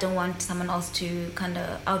I don't want someone else to kind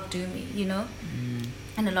of outdo me, you know?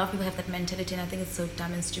 And a lot of people have that mentality, and I think it's so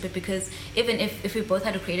dumb and stupid, because even if we both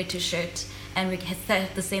had to create a t-shirt and we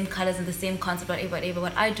had the same colors and the same concept, whatever,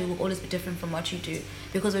 what I do will always be different from what you do,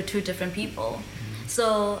 because we're two different people.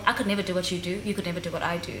 So I could never do what you do, you could never do what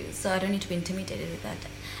I do, so I don't need to be intimidated with that.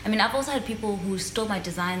 I mean, I've also had people who stole my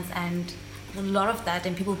designs and a lot of that,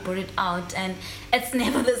 and people put it out and it's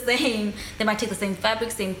never the same. They might take the same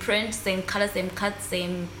fabric, same print, same color, same cut,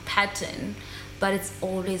 same pattern, but it's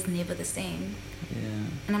always never the same. Yeah.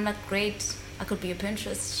 And I'm like, great, I could be a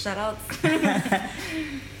Pinterest, shout out.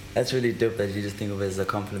 That's really dope that you just think of it as a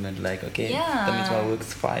compliment, like, okay, that means my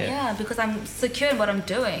work's fire. Yeah, because I'm secure in what I'm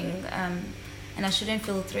doing, and I shouldn't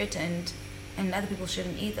feel threatened, and other people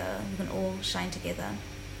shouldn't either. We can all shine together.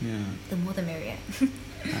 Yeah. The more the merrier.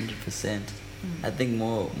 100%. I think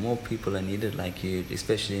more people are needed like you,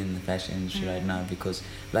 especially in the fashion industry right now, because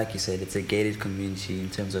like you said, it's a gated community in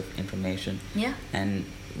terms of information. Yeah. And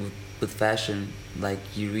with fashion, like,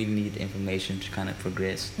 you really need information to kind of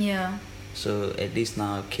progress. Yeah. So at least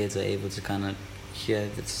now kids are able to kind of hear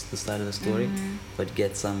the start of the story, but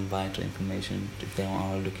get some vital information if they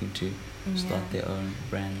are looking to start their own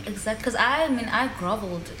brand. Exactly, because I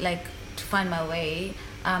groveled like to find my way.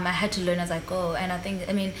 I had to learn as I go, and I think,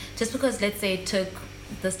 I mean, just because, let's say, it took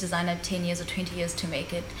this designer 10 years or 20 years to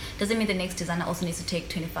make it, doesn't mean the next designer also needs to take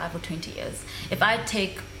 25 or 20 years. If I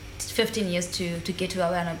take 15 years to get to where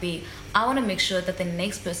I want to be, I want to make sure that the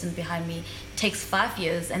next person behind me takes 5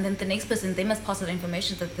 years, and then the next person, they must pass on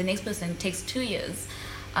information that the next person takes 2 years.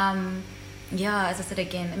 Yeah, as I said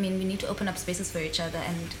again, I mean, we need to open up spaces for each other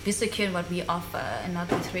and be secure in what we offer and not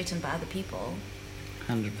be threatened by other people.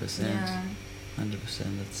 100%. Yeah.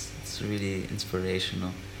 100%. That's really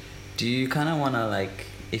inspirational. Do you kind of want to, like,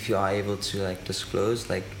 if you are able to, like, disclose,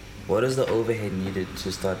 like, what is the overhead needed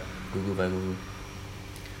to start Gugu by Gugu?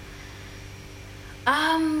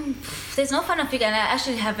 There's no final figure, and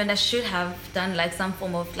I should have done like some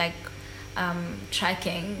form of like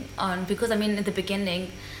tracking on, because I mean, in the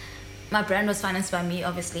beginning, my brand was financed by me,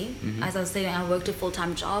 obviously. As I was saying, I worked a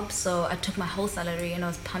full-time job, so I took my whole salary and I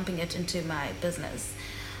was pumping it into my business.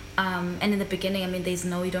 And in the beginning, I mean,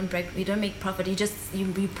 you don't make profit.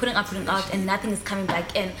 You're putting out, and nothing is coming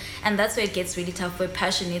back in. And that's where it gets really tough, where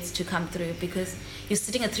passion needs to come through, because you're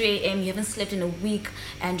sitting at 3 a.m., you haven't slept in a week,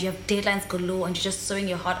 and you have deadlines galore, and you're just sewing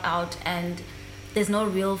your heart out, and there's no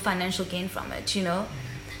real financial gain from it, you know?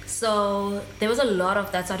 So there was a lot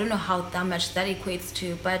of that. So I don't know how much that equates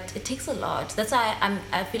to, but it takes a lot. That's why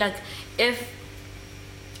I feel like if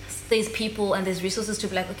there's people and there's resources to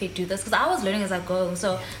be like, okay, do this, because I was learning as I go,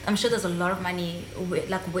 so I'm sure there's a lot of money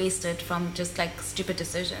like wasted from just like stupid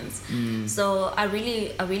decisions. So I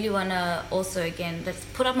really want to also, again, let's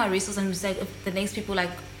put up my resources and say, if the next people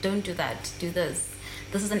like, don't do that, do this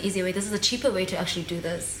is an easier way, this is a cheaper way to actually do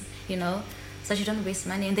this, you know, so that you don't waste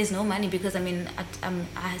money. And there's no money, because I mean,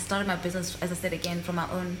 I started my business, as I said again, from my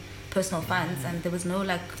own personal funds, and there was no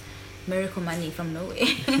like miracle money from nowhere.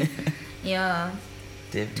 Yeah.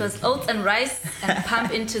 Definitely. It was oats and rice and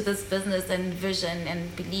pump into this business and vision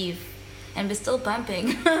and belief, and we're still pumping.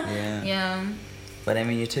 Yeah. Yeah. But I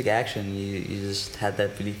mean, you took action. You just had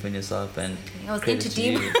that belief in yourself, and I was into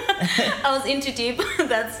deep. I was into deep.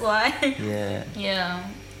 That's why. Yeah. Yeah.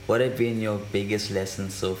 What have been your biggest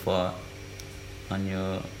lessons so far on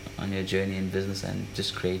your journey in business and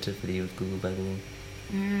just creatively with Gugu by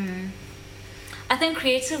Gugu? I think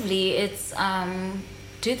creatively, it's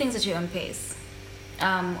do things at your own pace.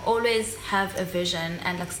 Always have a vision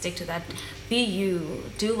and like stick to that. Be you.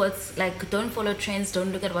 Do what's like, don't follow trends,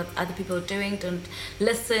 don't look at what other people are doing, don't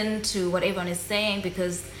listen to what everyone is saying,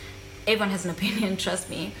 because everyone has an opinion, trust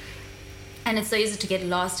me. And it's so easy to get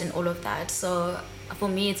lost in all of that. So for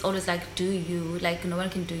me, it's always like, do you, like no one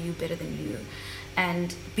can do you better than you.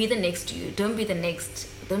 And be the next you. Don't be the next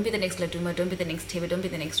Laduma, don't be the next Tebe, don't be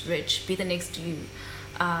the next Rich, be the next you.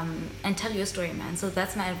 And tell your story, man. So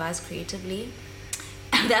that's my advice creatively.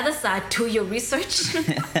 The other side, do your research.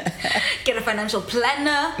 Get a financial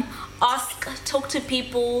planner. ask, talk to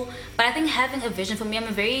people. But I think having a vision, for me, I'm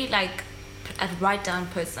a very like a write down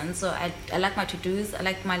person. So I like my to-dos, I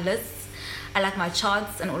like my lists, I like my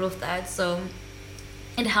charts and all of that. So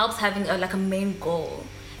it helps having like a main goal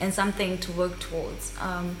and something to work towards.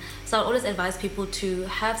 So I always advise people to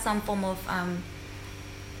have some form of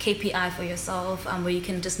KPI for yourself, where you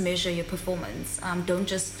can just measure your performance. Don't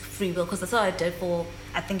just free will, because that's what I did for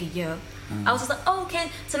I think a year. I was just like, oh, okay,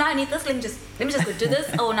 so now I need this. Let me just go do this.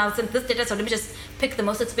 Oh, now since this data, so let me just pick the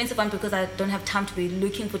most expensive one because I don't have time to be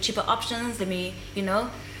looking for cheaper options. Let me,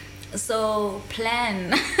 So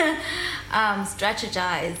plan,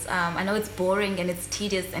 strategize. I know it's boring and it's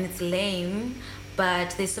tedious and it's lame,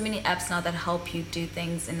 but there's so many apps now that help you do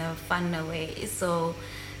things in a funner way. So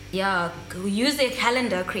yeah, use a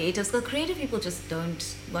calendar, creatives, because creative people just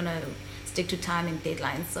don't want to stick to time and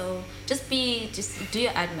deadlines. So just do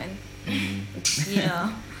your admin.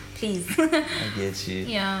 Yeah, please. I get you.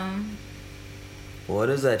 Yeah. What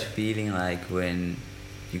is that feeling like when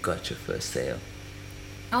you got your first sale?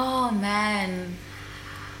 Oh man,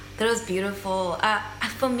 that was beautiful.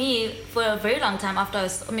 For me, for a very long time after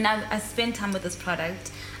I spent time with this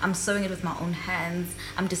product. I'm sewing it with my own hands.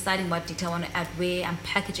 I'm deciding what detail I want to add where. I'm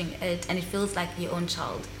packaging it, and it feels like your own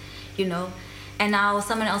child, And now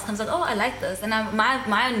someone else comes like, oh, I like this, and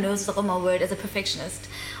my nose is like, oh my word, as a perfectionist,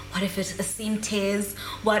 what if a seam tears?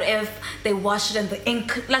 What if they wash it and the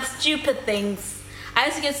ink, like stupid things. I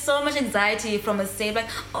used to get so much anxiety from a sale, like,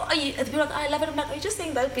 oh, people are like, I love it. I'm like, are you just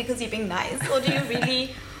saying that because you're being nice, or do you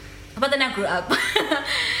really? But then I grew up,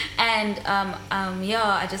 and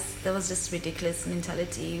that was just ridiculous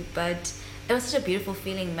mentality. But it was such a beautiful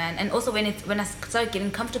feeling, man. And also when I started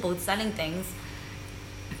getting comfortable with selling things,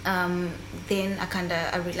 then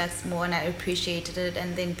I relaxed more and I appreciated it.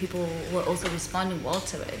 And then people were also responding well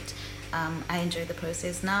to it. I enjoy the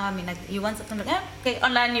process now. I mean, like, you want something, like, okay,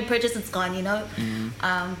 online you purchase, it's gone,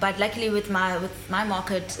 But luckily with my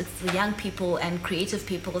market, it's the young people and creative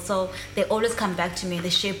people, so they always come back to me. They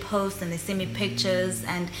share posts and they send me pictures,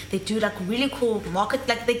 and they do like really cool market,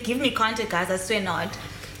 like they give me content, guys. I swear not.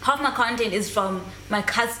 Half my content is from my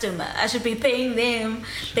customer. I should be paying them.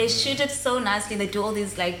 They shoot it so nicely. They do all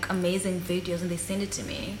these like amazing videos and they send it to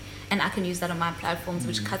me, and I can use that on my platforms,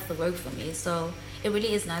 which cuts the work for me. So it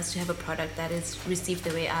really is nice to have a product that is received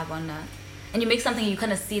the way I wanna. And you make something, you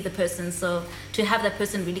kind of see the person. So to have that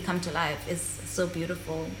person really come to life is so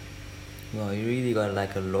beautiful. Well, you really got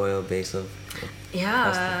like a loyal base of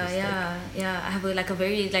customers. I have a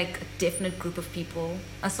very definite group of people,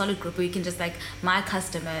 a solid group where you can just my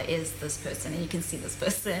customer is this person and you can see this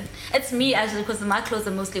person. It's me actually, because my clothes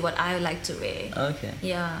are mostly what I like to wear. Okay.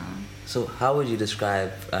 Yeah. So how would you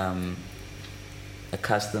describe a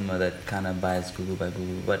customer that kind of buys Google by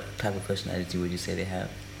Google? What type of personality would you say they have?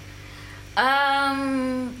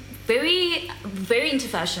 Very, very into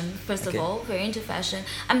fashion. First of all, very into fashion.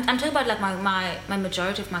 I'm talking about my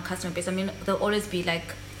majority of my customer base. I mean, there'll always be the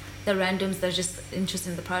randoms that are just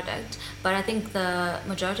interested in the product, but I think the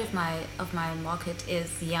majority of my market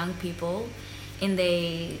is young people in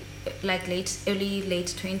the early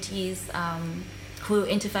late 20s, who are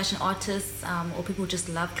into fashion, artists, or people who just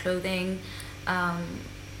love clothing,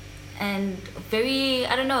 and very,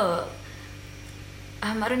 I don't know,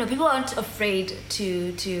 people aren't afraid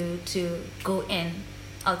to go in,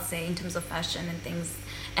 I would say, in terms of fashion and things,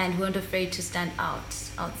 and who aren't afraid to stand out,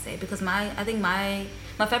 I would say, because I think my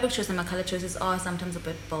fabric choice and my color choices are sometimes a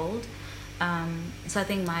bit bold. So I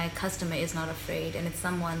think my customer is not afraid, and it's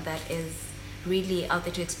someone that is really out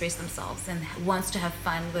there to express themselves and wants to have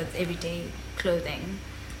fun with everyday clothing.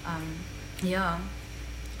 Yeah.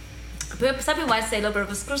 Some people might say a little bit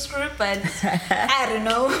of a screw, but I don't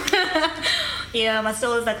know. Yeah, my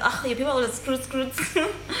soul is people are all screws.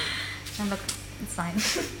 I'm like, it's fine.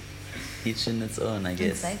 Each in its own, I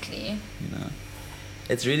guess. Exactly.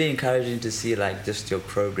 It's really encouraging to see just your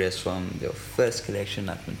progress from your first collection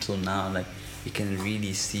up until now. You can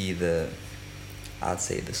really see I'd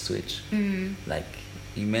say the switch.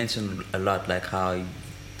 You mentioned a lot how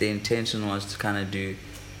the intention was to kind of do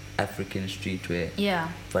African streetwear. Yeah.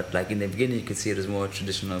 But in the beginning you could see it as more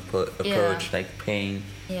traditional approach, paying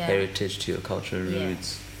heritage to your cultural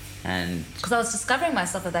roots. And because I was discovering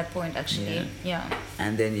myself at that point, actually. Yeah.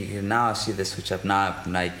 And then you can now see the switch up. Now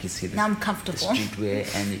you see this, now I'm comfortable. The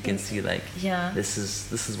streetwear, and you can see this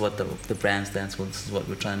is what the brand stands for. This is what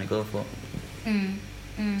we're trying to go for.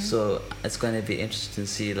 So it's going to be interesting to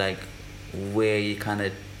see where you kind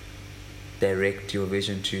of direct your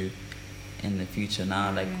vision to in the future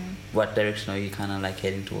now. What direction are you kind of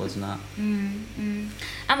heading towards now?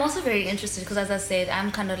 I'm also very interested because, as I said,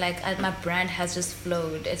 I'm kind of my brand has just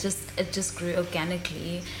flowed. It just grew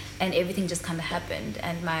organically, and everything just kind of happened,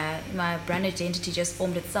 and my brand identity just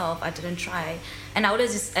formed itself. I didn't try, and I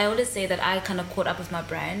always say that I kind of caught up with my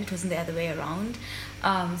brand. It wasn't the other way around.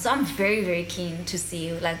 So I'm very, very keen to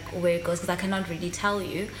see like where it goes, because I cannot really tell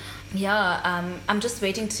you. I'm just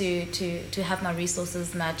waiting to have my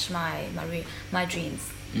resources match my dreams.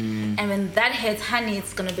 And when that hits, honey,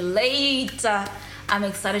 it's gonna be late. I'm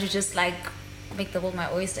excited to just like make the world my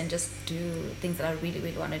oyster and just do things that I really,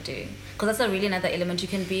 really want to do, because that's really another element. You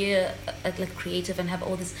can be like creative and have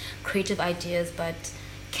all these creative ideas, but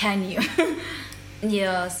can you?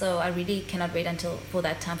 Yeah, so I really cannot wait until for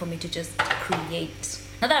that time for me to just create.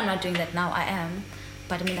 Not that I'm not doing that now, I am,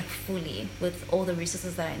 but I mean like fully with all the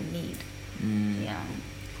resources that I need. Yeah.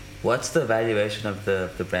 What's the valuation of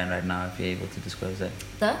the brand right now, if you're able to disclose that?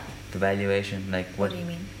 The valuation, like what do you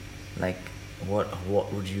mean? Like what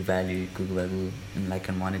would you value Gugubagoo in like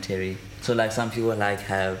a monetary? So like some people like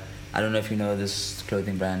have, I don't know if you know this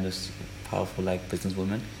clothing brand, this powerful like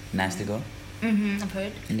businesswoman, Nasty Girl. I've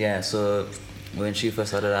heard. Yeah, so when she first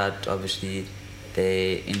started out, obviously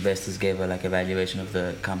the investors gave her like a valuation of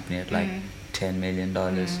the company at like $10 million,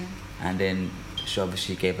 and then she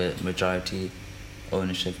obviously gave a majority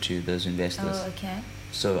ownership to those investors. Oh, okay.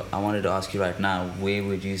 So I wanted to ask you right now, where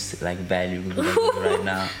would you like value Gugubagoo right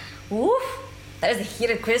now? Oof, that is a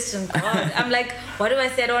heated question. God, I'm like, what do I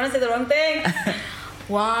say? I don't want to say the wrong thing.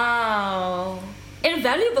 Wow.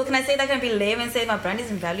 Invaluable. Can I say that? Can I be lame and say my brand is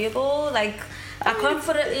invaluable? Like, I can't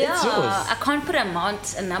put it. Yeah, I can't put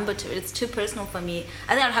a number to it. It's too personal for me.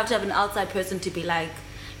 I think I'd have to have an outside person to be like,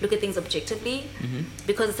 look at things objectively,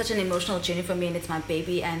 because it's such an emotional journey for me, and it's my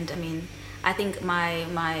baby. And I mean, I think my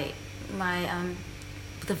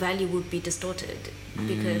the value would be distorted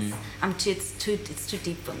because it's too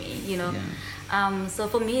deep for me, you know. Yeah. So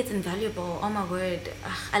for me, it's invaluable. Oh my word,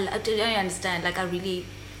 I don't understand. Like I really,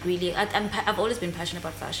 I've always been passionate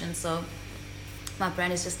about fashion. So my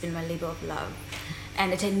brand has just been my labor of love,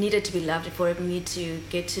 and it had needed to be loved for me to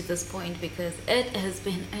get to this point, because it has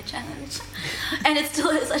been a challenge, and it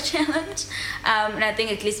still is a challenge. And I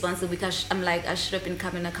think at least once a week, I'm like, I should have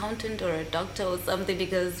become an accountant or a doctor or something,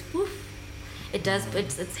 because woof,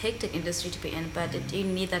 it's hectic industry to be in, but you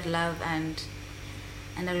need that love and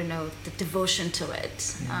I don't know, the devotion to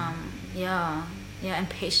it. And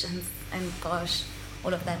patience, and gosh,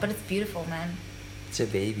 all of that. But it's beautiful, man. It's a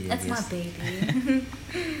baby. That's my baby.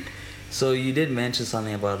 So you did mention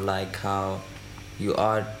something about like how you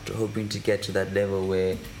are hoping to get to that level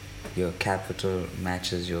where your capital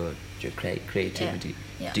matches your creativity.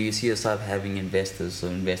 Yeah. Do you see yourself having investors, so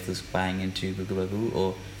investors buying into Gugubagoo,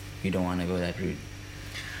 or you don't want to go that route?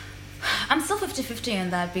 I'm still 50-50 in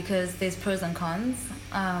that, because there's pros and cons.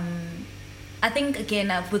 I think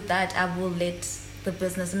again with that, I will let the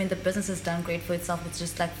business. I mean, the business has done great for itself. It's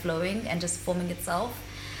just like flowing and just forming itself.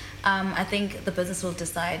 I think the business will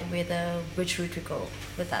decide which route we go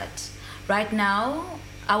with that. Right now,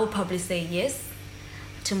 I will probably say yes.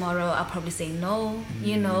 Tomorrow, I'll probably say no.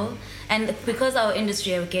 You know, and because our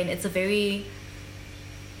industry again, it's a very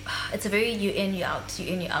you in, you out. I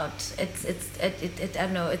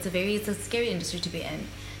don't know. It's a scary industry to be in.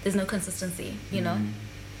 There's no consistency, you know.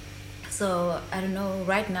 So I don't know.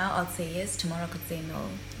 Right now, I'll say yes. Tomorrow, I could say no.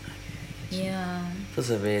 Okay, yeah. That's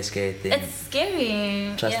a very scary thing. It's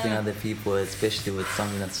scary. Trusting other people, especially with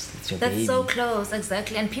something that's your baby. That's so close,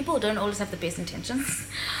 exactly. And people don't always have the best intentions.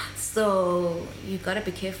 So you gotta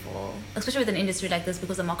be careful, especially with an industry like this,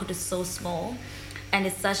 because the market is so small, and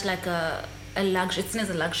it's such like a luxury. It's seen as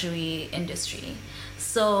a luxury industry.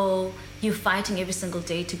 So you're fighting every single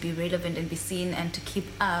day to be relevant and be seen and to keep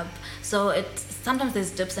up. So sometimes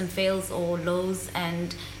there's dips and fails or lows,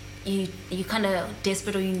 and you kind of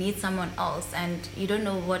desperate, or you need someone else, and you don't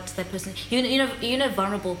know what that person. You're in a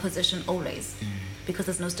vulnerable position always, because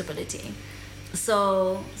there's no stability.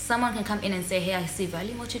 So someone can come in and say, hey, I see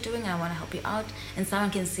value in what you're doing and I want to help you out. And someone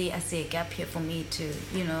can see, I see a gap here for me to,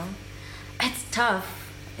 you know. It's tough.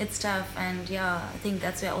 And yeah, I think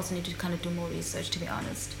that's where I also need to kind of do more research, to be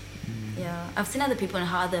honest. Yeah, I've seen other people and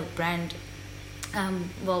how other brands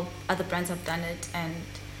have done it, and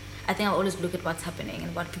I think I'll always look at what's happening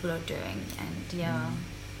and what people are doing, and yeah.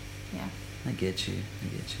 I get you.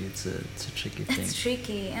 It's a tricky thing. It's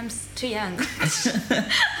tricky. I'm too young.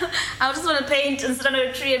 I just want to paint and sit under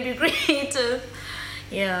a tree and be creative.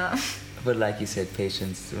 Yeah. But like you said,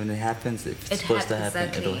 patience. When it happens, if it's supposed to happen,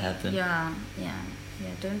 exactly. It'll happen. Yeah.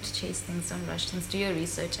 Don't chase things, don't rush things. Do your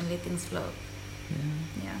research and let things flow.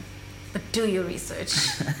 Yeah. But do your research.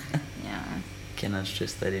 Yeah. Cannot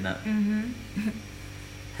stress that enough.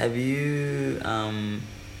 Have you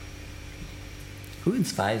who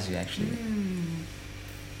inspires you actually?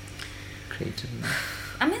 Creatively.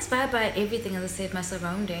 I'm inspired by everything, as I said, my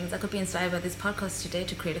surroundings. I could be inspired by this podcast today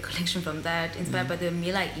to create a collection from that. Inspired by the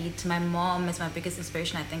meal I eat. My mom is my biggest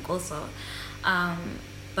inspiration, I think, also.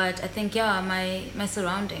 But I think, my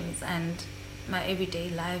surroundings and my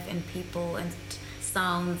everyday life and people and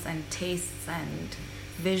sounds and tastes and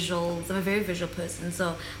visuals. I'm a very visual person.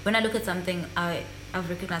 So when I look at something, I've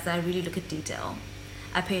recognized that I really look at detail.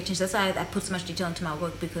 I pay attention. That's why I put so much detail into my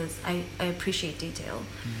work, because I appreciate detail.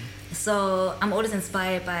 So I'm always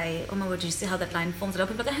inspired by, oh my word, did you see how that line forms? And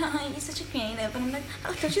people are like, you're such a creative. And I'm like,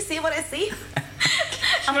 oh, don't you see what I see?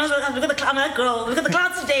 I'm look at the cloud. I'm like, girl, look at the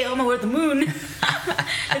clouds today. Oh my word, the moon. Look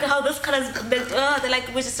at how this color is. They're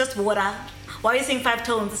like, which is just water. Why are you seeing 5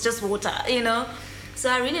 tones? It's just water, you know? So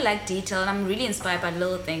I really like detail, and I'm really inspired by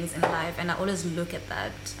little things in life, and I always look at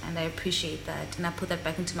that, and I appreciate that, and I put that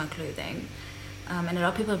back into my clothing. And a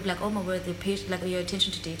lot of people will be like, oh my word, your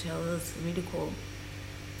attention to detail is really cool.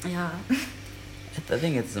 Yeah. I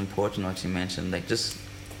think it's important what you mentioned, like just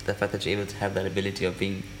the fact that you're able to have that ability of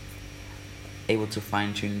being able to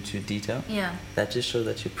fine tune to detail. Yeah. That just shows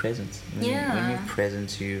that you're present. When you're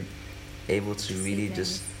present, you're able to really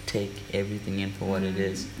just take everything in for what it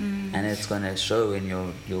is, and it's gonna show in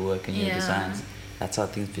your work and your designs. That's how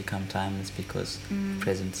things become timeless, because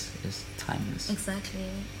presence is timeless. Exactly.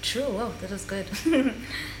 True. Wow, that was good.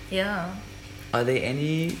 Yeah. Are there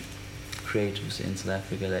any creatives in South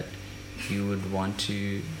Africa that you would want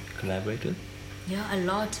to collaborate with? Yeah, a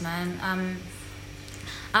lot, man.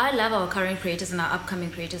 I love our current creators and our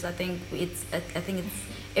upcoming creators. I think it's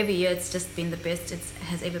every year it's just been the best it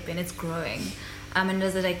has ever been. It's growing. And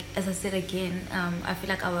as I said again, I feel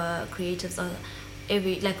like our creatives are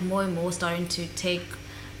more and more starting to take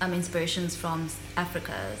inspirations from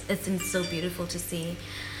Africa. It's been so beautiful to see.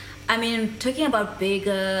 I mean, talking about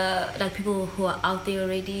bigger, like people who are out there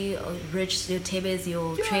already, or Rich, your Tebes,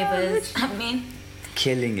 your Travers. I mean,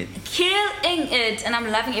 killing it, and I'm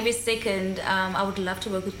loving every second. I would love to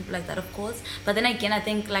work with people like that, of course. But then again, I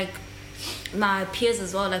think like my peers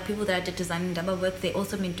as well, like people that I did design and Damba with, they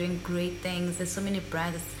also been doing great things. There's so many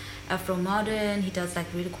brands. Afro Modern, he does like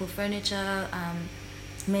really cool furniture.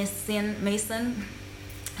 Mason,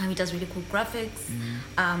 he does really cool graphics.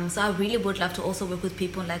 So I really would love to also work with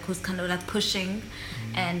people like who's kind of like pushing,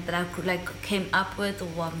 and that I could like came up with,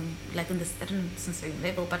 or like in this, I don't know necessarily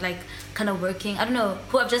level, but like kind of working. I don't know,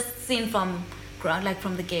 who I've just seen from ground, like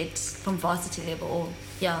from the gate, from varsity level, or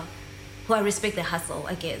who I respect their hustle.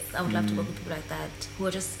 I guess I would love to work with people like that, who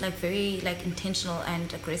are just like very like intentional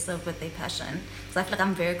and aggressive with their passion. So I feel like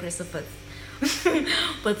I'm very aggressive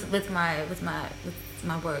with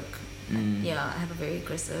my work. Yeah, I have a very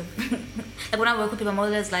aggressive like when I work with people, I'm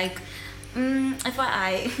always like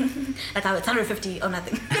FYI like it's 150 or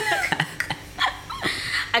nothing.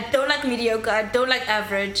 I don't like mediocre, I don't like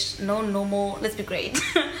average, no normal, let's be great.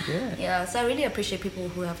 Yeah, so I really appreciate people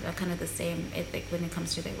who have like kind of the same ethic when it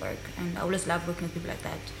comes to their work, and I always love working with people like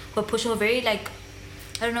that who are pushing, who are very like,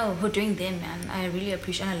 I don't know, who are doing them, man. I really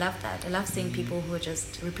appreciate, and I love that. I love seeing people who are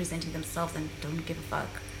just representing themselves and don't give a fuck.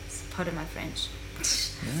 It's part of my French.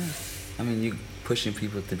 Yeah, I mean, you pushing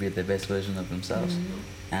people to be the best version of themselves.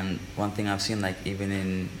 And one thing I've seen, like even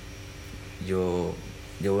in your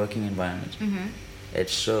working environment, it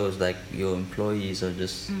shows like your employees are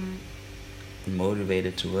just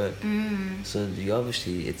motivated to work. So you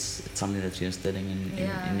obviously it's something that you're instilling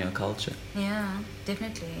in your culture. Yeah,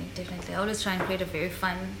 definitely. I always try and create a very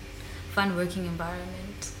fun working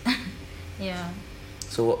environment. Yeah.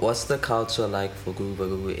 So what's the culture like for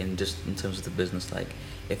Gugu in terms of the business? Like,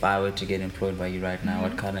 if I were to get employed by you right now,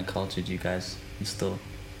 what kind of culture do you guys instill?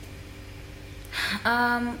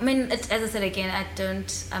 I mean, as I said again,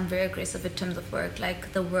 I'm very aggressive in terms of work.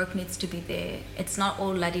 Like, the work needs to be there. It's not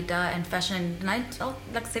all la-di-da and fashion. Like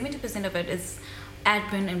 70% of it is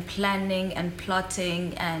admin and planning and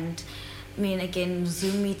plotting and, I mean, again,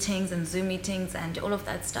 Zoom meetings and all of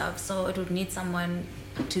that stuff. So it would need someone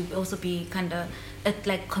to also be kind of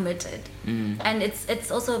like committed. And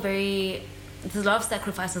it's also there's a lot of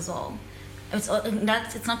sacrifice as well. It's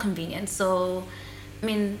not convenient. So, I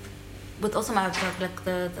mean, with also my like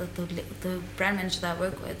the brand manager that I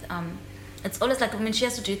work with, it's always like, I mean, she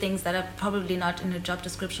has to do things that are probably not in her job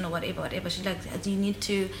description or whatever. She's like, you need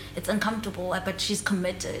to, it's uncomfortable, but she's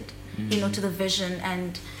committed, to the vision.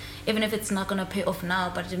 And even if it's not going to pay off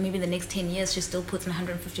now, but maybe in the next 10 years, she still puts in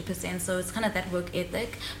 150%. So it's kind of that work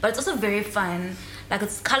ethic. But it's also very fun. Like,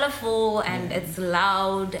 it's colorful and it's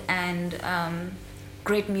loud and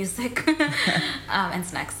great music and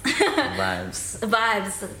snacks.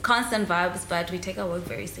 Vibes, constant vibes, but we take our work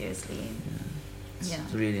very seriously.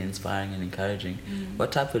 It's really inspiring and encouraging.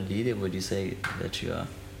 What type of leader would you say that you are?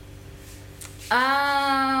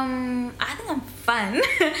 I think I'm fun.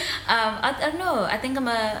 I don't know. I think I'm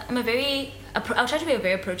a very. I'll try to be a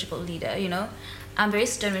very approachable leader. You know, I'm very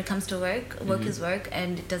stern when it comes to work. Work is work,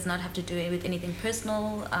 and it does not have to do with anything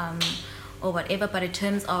personal. Or whatever, but in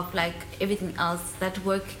terms of like everything else, that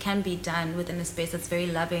work can be done within a space that's very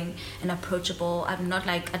loving and approachable. I'm not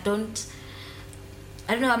like, I don't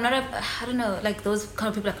know, I'm not I don't know, like those kind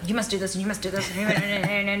of people like, you must do this and you must do this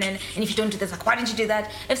and if you don't do this, like, why didn't you do that?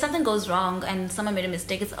 If something goes wrong and someone made a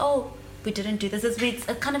mistake, it's, oh, we didn't do this. It's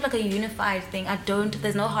kind of like a unified thing.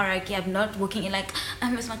 There's no hierarchy. I'm not working in like, I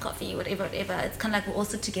miss my coffee, whatever. It's kind of like we're all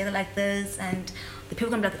sit together like this, and the people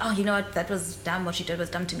can be like, oh, you know what, that was dumb, what she did was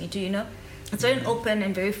dumb to me too, you know? It's very open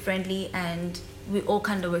and very friendly, and we're all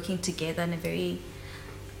kind of working together on a very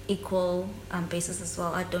equal basis as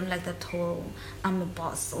well. I don't like that whole I'm a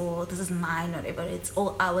boss or this is mine or whatever. It's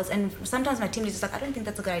all ours. And sometimes my team is just like, I don't think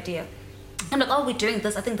that's a good idea. I'm like, oh, we're doing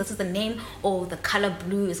this. I think this is the name, or the color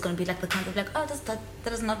blue is going to be like the concept. Like, oh, that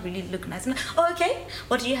does not really look nice. I'm like, oh, okay.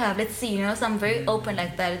 What do you have? Let's see. You know, so I'm very open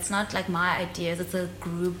like that. It's not like my ideas. It's a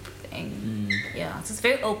group thing. Yeah, so it's a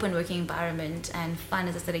very open working environment and fun,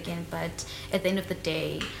 as I said again. But at the end of the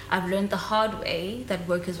day, I've learned the hard way that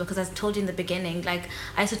work is work. Because I told you in the beginning, like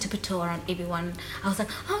I used to tiptoe around everyone. I was like,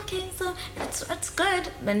 okay, so it's good,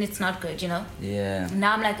 but it's not good, you know. Yeah.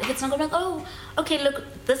 Now I'm like, if it's not good, I'm like, oh, okay, look,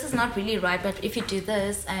 this is not really right. But if you do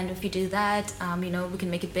this and if you do that, you know, we can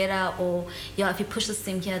make it better. Or yeah, if you push this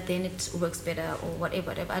thing here, then it works better, or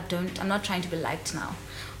whatever. I'm not trying to be liked now.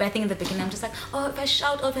 But I think in the beginning, I'm just like, oh, if I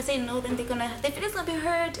shout or if I say no, then their feelings gonna be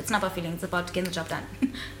hurt. It's not about feelings, it's about getting the job done,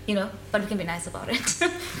 you know. But we can be nice about it.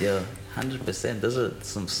 Yeah, 100%. Those are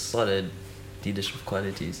some solid leadership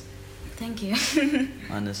qualities. Thank you.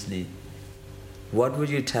 Honestly, what would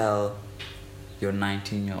you tell your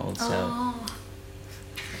 19-year-old self? Oh.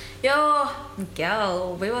 Yo,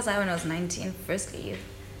 girl, where was I when I was 19? Firstly.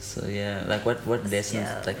 So yeah, like what lessons?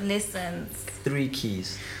 Yeah, like lessons. 3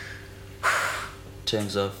 keys in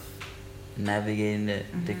terms of navigating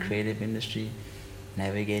the creative industry,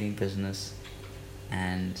 navigating business,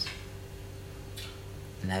 and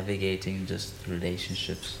navigating just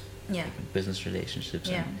relationships. Yeah. Like business relationships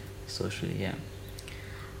Yeah. and socially, yeah.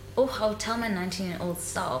 Oh, I'll tell my 19-year-old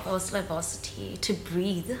self, I was still at varsity, to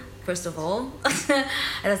breathe, first of all. As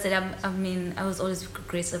I said, I was always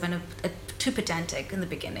aggressive and too pedantic in the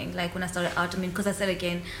beginning. Like when I started out, because I said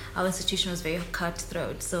again, our institution was very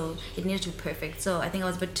cutthroat, so it needed to be perfect. So I think I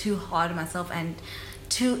was a bit too hard on myself and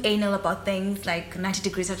too anal about things, like 90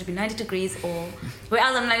 degrees have to be 90 degrees, or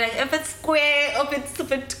whereas I'm like if it's square, if it's a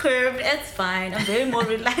bit curved, it's fine. I'm very more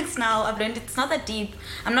relaxed now. I've learned it's not that deep.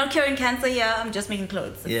 I'm not curing cancer here, I'm just making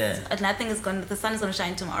clothes. Nothing is the sun is gonna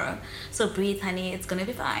shine tomorrow. So breathe, honey, it's gonna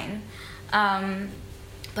be fine.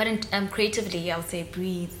 But creatively, I would say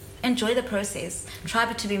breathe. Enjoy the process.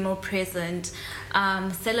 Try to be more present.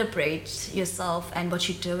 Celebrate yourself and what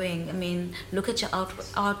you're doing. I mean, look at your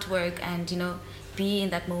artwork and, you know, be in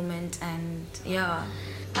that moment. And yeah.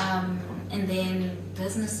 And then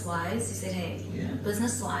business-wise, you said, hey,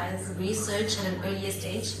 business-wise, research at an earlier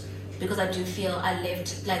stage, because I do feel I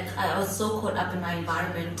left, like I was so caught up in my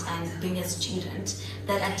environment and being a student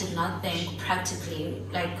that I did not think practically,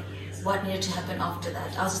 like what needed to happen after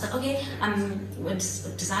that. I was just like, okay, I'm a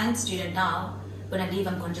design student now. When I leave,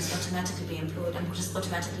 I'm going to just automatically be employed. I'm just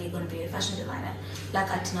automatically going to be a fashion designer. Like,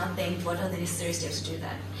 I did not think, what are the necessary steps to do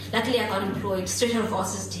that? Luckily, I got employed straight out of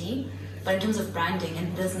RSSD, but in terms of branding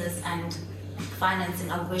and business and financing,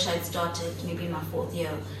 I wish I had started maybe in my 4th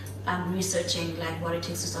year, researching like what it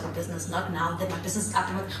takes to start a business. Not now that my business is up.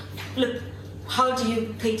 I'm like, look, how do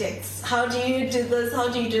you pay tax? How do you do this? How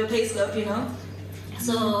do you do a pay slip, you know?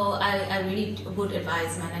 So I really would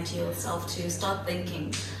advise my 90-year-old self to start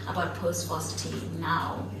thinking about post-varsity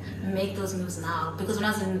now. Make those moves now. Because when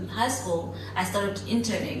I was in high school, I started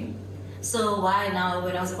interning. So why now,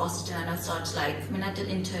 when I was at varsity, I start I did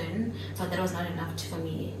intern, but that was not enough for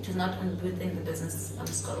me. It was not within the business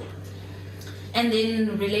scope. And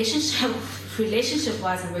then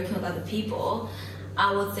relationship-wise and working with other people,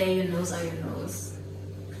 I would say your no's are your no's.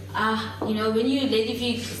 You know, if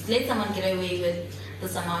you let someone get away with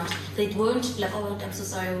this amount, they won't be like, oh, I'm so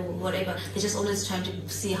sorry, or whatever. They're just always trying to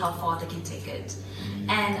see how far they can take it.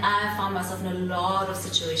 And I found myself in a lot of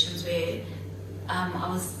situations where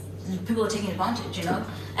people were taking advantage, you know.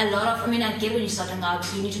 I get when you're starting out,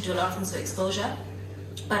 you need to do a lot of things for exposure.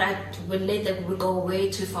 But I would let that go way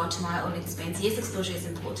too far to my own expense. Yes, exposure is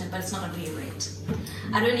important, but it's not going to be your rate.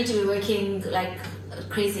 I don't need to be working like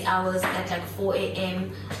crazy hours at like 4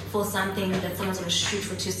 a.m. for something that someone's going to shoot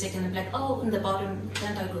for 2 seconds and be like, oh, in the bottom,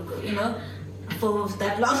 you know? for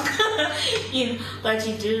that long. But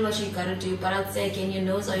you do what you gotta do. But I'd say again, your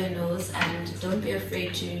no's are your no's, and don't be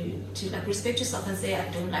afraid to like respect yourself and say I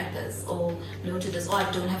don't like this, or no to this, or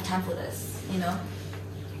I don't have time for this.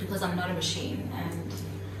 Because I'm not a machine, and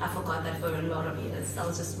I forgot that for a lot of years. I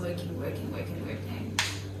was just working.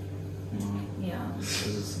 Yeah.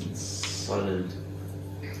 It's solid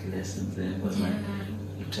lessons there, but like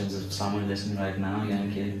in terms of someone listening right now,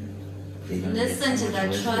 young kid. Listen to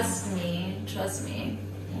that. Trust me.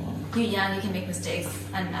 Wow. You're young, you can make mistakes,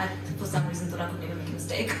 and I, for some reason, thought I could never make a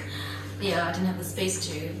mistake. Yeah, I didn't have the space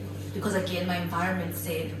to, because again, my environment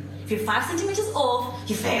said, if you're 5 centimeters off,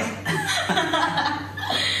 you fail.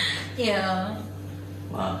 Yeah.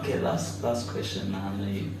 Wow. Okay. Last question. I know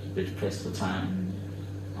you're a bit pressed for time.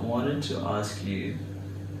 I wanted to ask you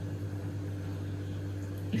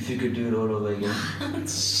if you could do it all over again.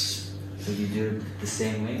 Would you do it the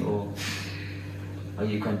same way, or are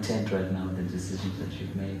you content right now with the decisions that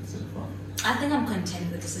you've made so far? I think I'm content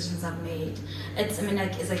with the decisions I've made. As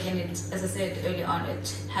I said early on,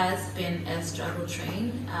 it has been a struggle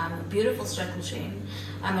train, a beautiful struggle train.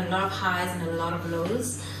 A lot of highs and a lot of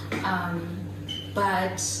lows.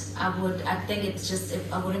 But I think it's just,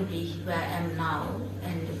 if I wouldn't be where I am now,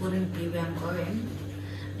 and it wouldn't be where I'm going,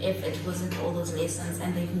 if it wasn't for all those lessons,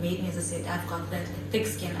 and they've made me, as I said, I've got that thick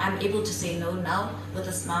skin. I'm able to say no now with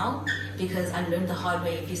a smile, because I learned the hard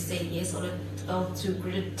way. If you say yes or to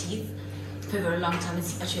gritted teeth for a very long time,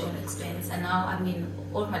 it's at your own expense. And now,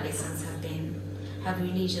 all of my lessons have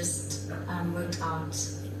really just worked out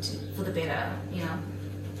for the better.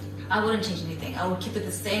 I wouldn't change anything. I would keep it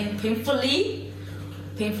the same. Painfully,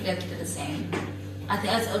 I'd keep it the same. I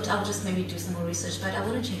think I would just maybe do some more research, but I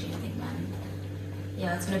wouldn't change anything, man.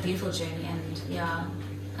 Yeah, it's been a beautiful journey, and yeah,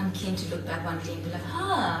 I'm keen to look back one day and be like,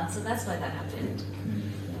 so that's why that happened.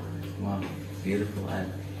 Yeah. Wow, beautiful. I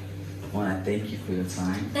want to thank you for your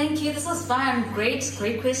time. Thank you. This was fun. Great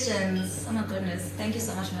questions. Oh my goodness. Thank you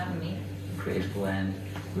so much for having me. Grateful, and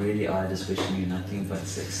really are just wishing you nothing but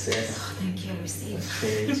success. Oh, thank you. I received.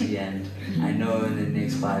 Prosperity, and I know in the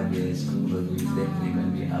next 5 years, Google is definitely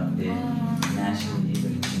going to be up there, nationally,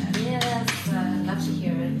 even internationally. Yes, I'd love to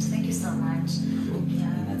hear it. Thank you so much. Cool. Yeah.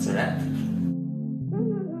 And that's a wrap.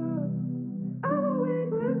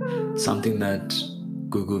 Something that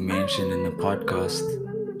Gugu mentioned in the podcast,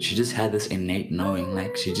 she just had this innate knowing,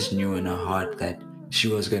 like she just knew in her heart that she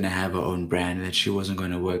was going to have her own brand, that she wasn't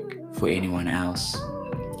going to work for anyone else.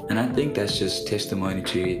 And I think that's just testimony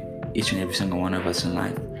to each and every single one of us in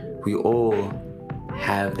life. We all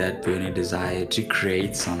have that burning desire to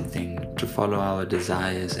create something, to follow our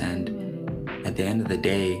desires, and at the end of the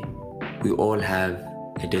day, we all have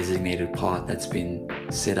a designated path that's been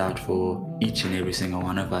set out for each and every single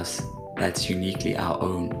one of us that's uniquely our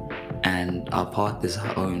own, and our path is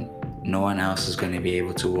our own. No one else is going to be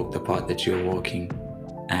able to walk the path that you're walking.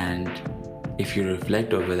 And if you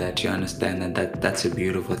reflect over that, you understand that that's a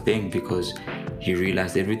beautiful thing, because you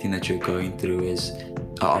realize everything that you're going through is an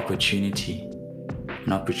opportunity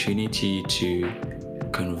to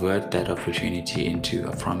convert that opportunity into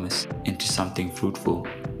a promise, into something fruitful,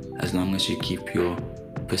 as long as you keep your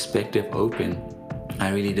perspective open. I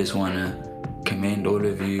really just want to commend all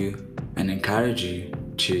of you and encourage you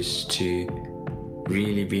just to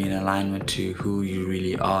really be in alignment to who you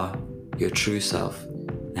really are, your true self,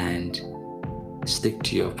 and stick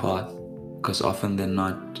to your path, because often than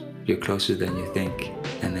not, you're closer than you think,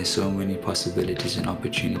 and there's so many possibilities and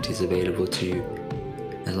opportunities available to you,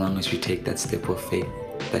 as long as you take that step of faith,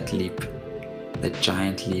 that leap, that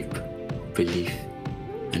giant leap, belief.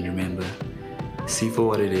 And remember, see for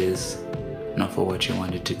what it is, not for what you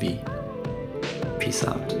want it to be. Peace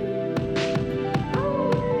out.